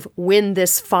 sort of win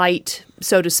this fight,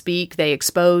 so to speak. They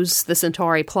expose the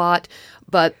Centauri plot,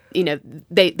 but,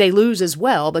 they lose as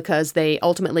well because they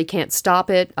ultimately can't stop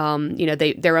it.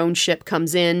 Their own ship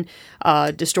comes in,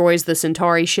 destroys the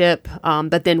Centauri ship,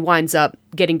 but then winds up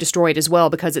getting destroyed as well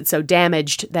because it's so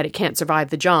damaged that it can't survive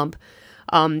the jump.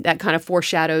 That kind of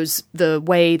foreshadows the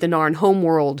way the Narn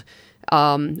homeworld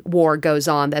war goes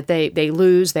on, that they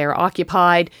lose, they're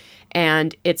occupied,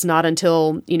 and it's not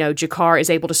until, G'Kar is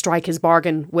able to strike his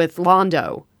bargain with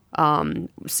Londo,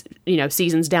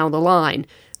 seasons down the line,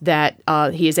 that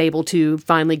he is able to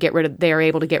finally they're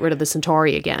able to get rid of the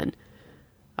Centauri again.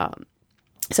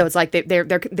 So it's like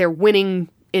they're winning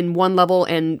in one level,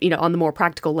 and, on the more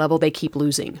practical level, they keep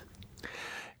losing.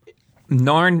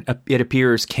 Narn, it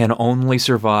appears, can only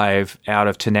survive out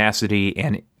of tenacity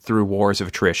and through wars of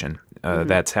attrition.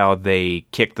 That's how they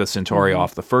kicked the Centauri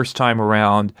off the first time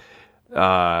around,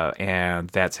 and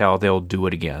that's how they'll do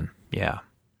it again. Yeah.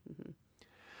 Mm-hmm.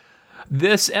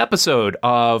 This episode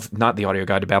of, not the audio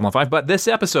guide to Babylon 5, but this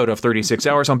episode of 36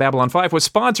 Hours on Babylon 5 was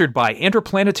sponsored by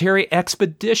Interplanetary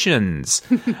Expeditions,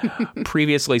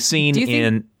 previously seen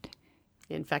in...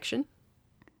 Infection?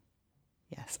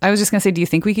 Yes. I was just going to say, do you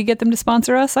think we could get them to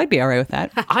sponsor us? I'd be all right with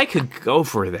that. I could go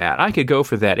for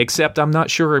that. Except I'm not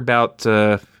sure about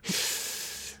the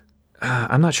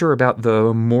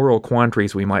moral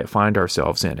quandaries we might find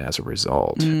ourselves in as a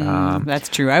result. That's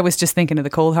true. I was just thinking of the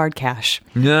cold hard cash.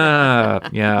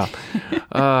 Yeah.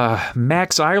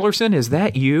 Max Eilerson, is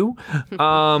that you?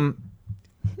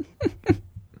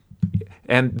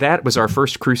 And that was our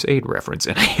first Crusade reference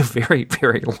in a very,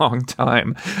 very long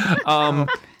time.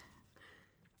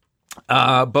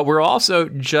 But we're also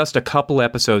just a couple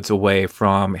episodes away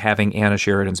from having Anna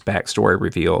Sheridan's backstory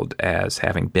revealed as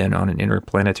having been on an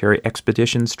interplanetary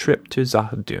expeditions trip to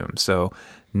Zahadum. So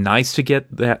nice to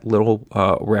get that little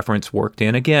reference worked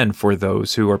in again for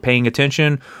those who are paying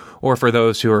attention or for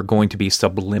those who are going to be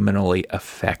subliminally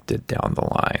affected down the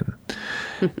line.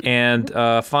 And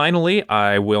finally,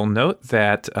 I will note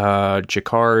that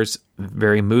G'Kar's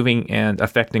very moving and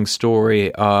affecting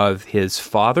story of his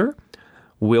father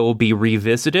will be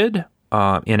revisited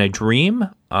in a dream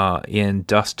in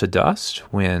Dust to Dust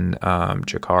when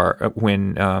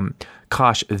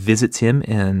Kosh visits him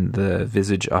in the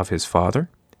visage of his father,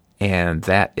 and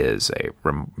that is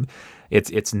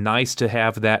it's nice to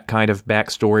have that kind of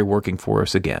backstory working for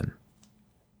us again.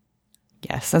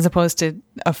 Yes, as opposed to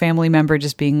a family member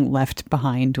just being left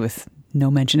behind with no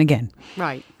mention again.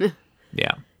 Right.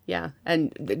 Yeah. Yeah,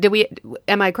 and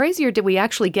am I crazy, or did we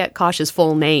actually get Kosh's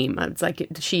full name? It's like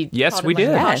Yes, we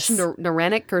did. Kosh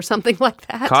Naranik or something like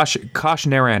that. Kosh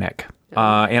Naranik.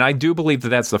 And I do believe that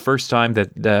that's the first time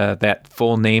that that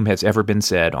full name has ever been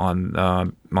said on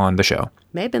the show.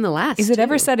 May have been the last. Is it too.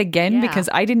 ever said again? Yeah. Because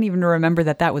I didn't even remember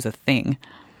that was a thing.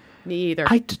 Me either.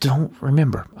 I don't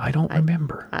remember. I don't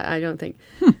remember. I don't think.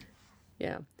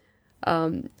 Yeah.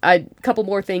 A couple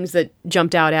more things that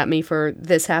jumped out at me for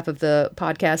this half of the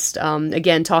podcast.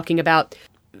 Again, talking about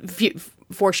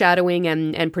foreshadowing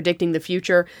and predicting the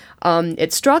future.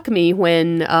 It struck me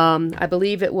when I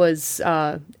believe it was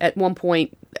at one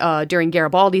point during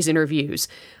Garibaldi's interviews,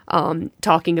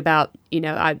 talking about,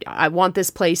 I want this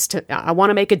place I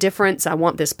want to make a difference. I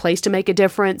want this place to make a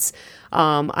difference.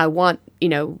 I want,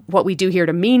 what we do here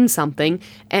to mean something.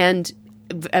 And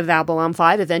Babylon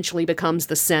 5 eventually becomes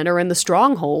the center and the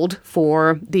stronghold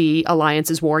for the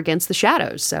Alliance's war against the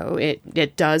Shadows. So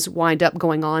it does wind up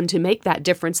going on to make that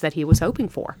difference that he was hoping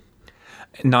for.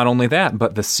 Not only that,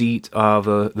 but the seat of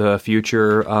the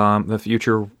future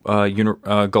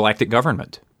galactic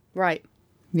government. Right.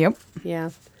 Yep. Yeah.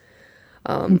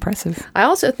 Impressive. I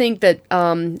also think that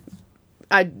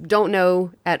I don't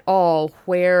know at all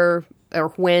where or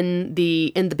when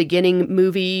the In the Beginning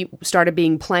movie started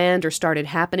being planned or started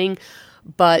happening,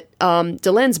 but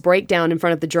Delen's breakdown in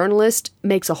front of the journalist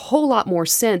makes a whole lot more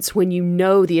sense when you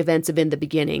know the events of In the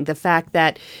Beginning. The fact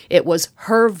that it was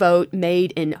her vote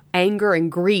made in anger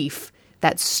and grief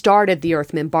that started the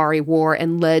Earth-Minbari War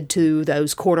and led to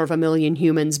those 250,000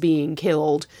 humans being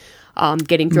killed,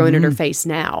 getting thrown in her face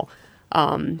now.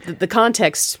 The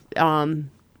context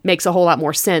makes a whole lot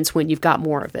more sense when you've got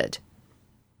more of it.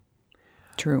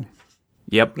 True.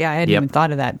 Yep. Yeah, I hadn't even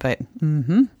thought of that, but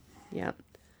Yeah.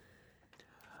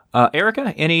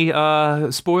 Erica, any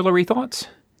spoilery thoughts?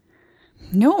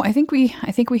 No, I think we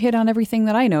hit on everything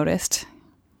that I noticed.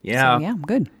 Yeah. So, yeah, I'm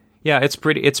good. Yeah, it's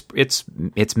pretty.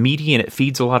 It's meaty and it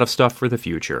feeds a lot of stuff for the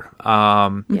future.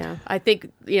 Yeah, I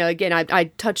think again, I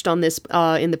touched on this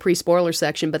in the pre-spoiler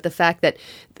section, but the fact that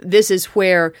this is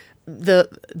where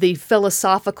the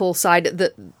philosophical side,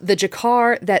 the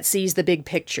G'Kar that sees the big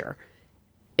picture,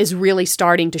 is really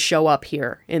starting to show up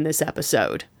here in this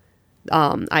episode.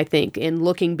 I think in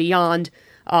looking beyond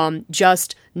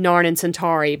just Narn and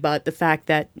Centauri, but the fact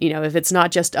that if it's not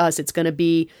just us, it's going to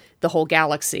be the whole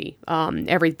galaxy.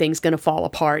 Everything's going to fall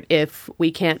apart if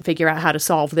we can't figure out how to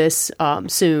solve this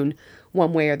soon,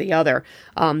 one way or the other.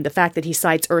 The fact that he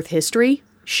cites Earth history,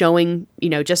 showing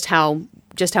just how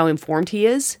informed he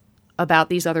is about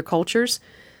these other cultures,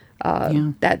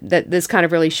 that this kind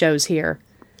of really shows here.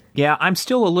 Yeah, I'm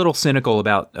still a little cynical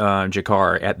about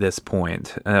G'Kar at this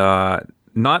point.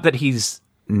 Not that he's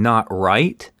not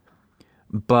right,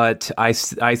 but I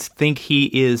think he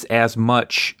is as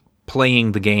much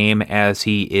playing the game as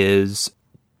he is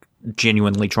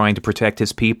genuinely trying to protect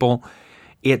his people.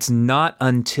 It's not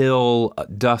until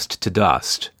Dust to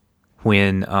Dust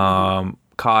when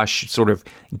Kosh sort of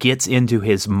gets into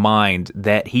his mind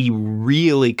that he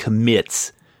really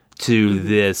commits to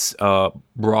this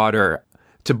broader.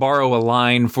 To borrow a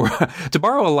line from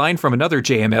another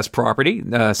JMS property,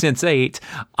 Sense8,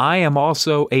 I am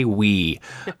also a we.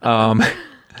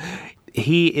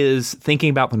 He is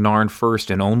thinking about the Narn first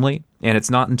and only, and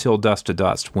it's not until Dust to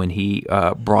Dust when he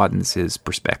broadens his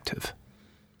perspective.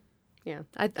 Yeah,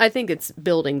 I think it's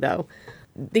building, though.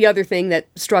 The other thing that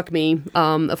struck me,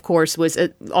 of course, was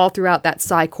all throughout that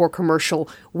Psycor commercial,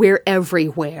 we're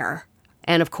everywhere.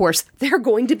 And of course, they're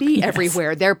going to be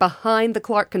everywhere. They're behind the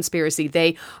Clark conspiracy.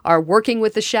 They are working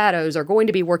with the Shadows, are going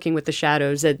to be working with the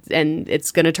Shadows, and it's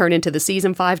going to turn into the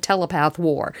Season 5 telepath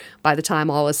war by the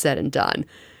time all is said and done.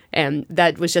 And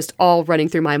that was just all running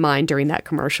through my mind during that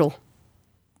commercial.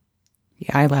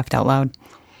 Yeah, I laughed out loud.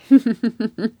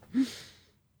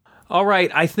 All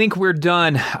right, I think we're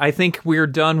done. I think we're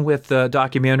done with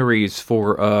documentaries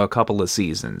for a couple of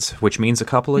seasons, which means a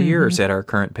couple of years at our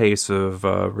current pace of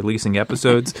releasing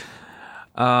episodes.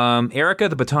 Erica,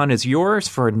 the baton is yours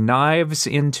for Knives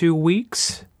in 2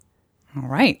 weeks. All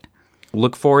right.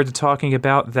 Look forward to talking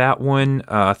about that one.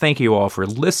 Thank you all for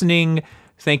listening.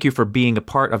 Thank you for being a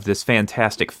part of this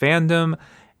fantastic fandom.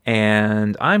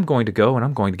 And I'm going to go and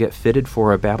I'm going to get fitted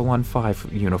for a Babylon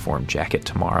 5 uniform jacket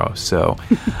tomorrow. So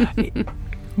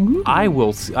we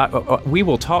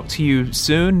will talk to you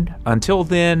soon. Until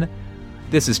then,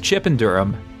 this is Chip in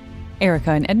Durham.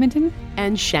 Erica in Edmonton.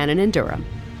 And Shannon in Durham.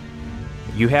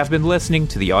 You have been listening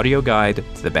to the audio guide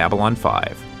to the Babylon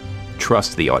 5.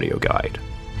 Trust the audio guide.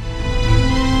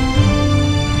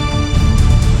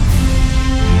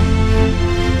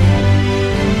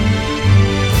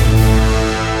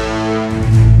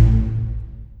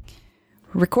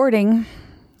 Recording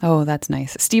Oh, that's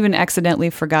nice. Steven accidentally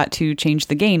forgot to change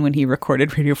the gain when he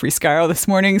recorded Radio Free Skyro this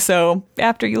morning, so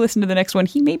after you listen to the next one,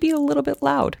 he may be a little bit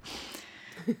loud.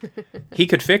 He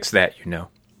could fix that, you know.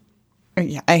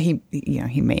 Yeah, he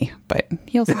may, but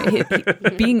he also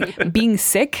being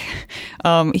sick,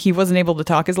 he wasn't able to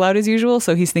talk as loud as usual,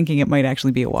 so he's thinking it might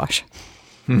actually be a wash.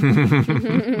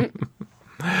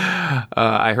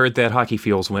 I heard that Hockey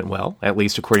Feels went well, at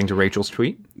least according to Rachel's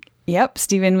tweet. Yep,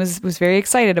 Steven was very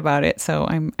excited about it, so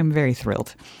I'm very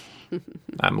thrilled.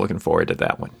 I'm looking forward to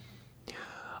that one.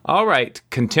 All right,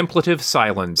 contemplative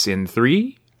silence in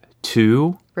 3,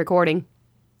 2... Recording.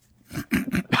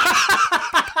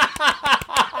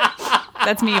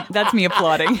 That's me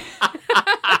applauding.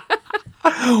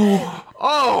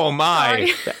 Oh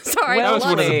my! Sorry, Well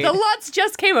the Lutz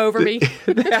just came over me.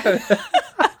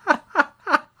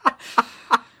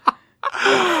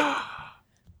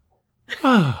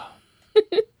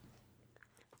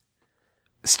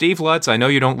 Steve Lutz, I know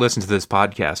you don't listen to this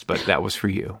podcast, but that was for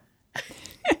you.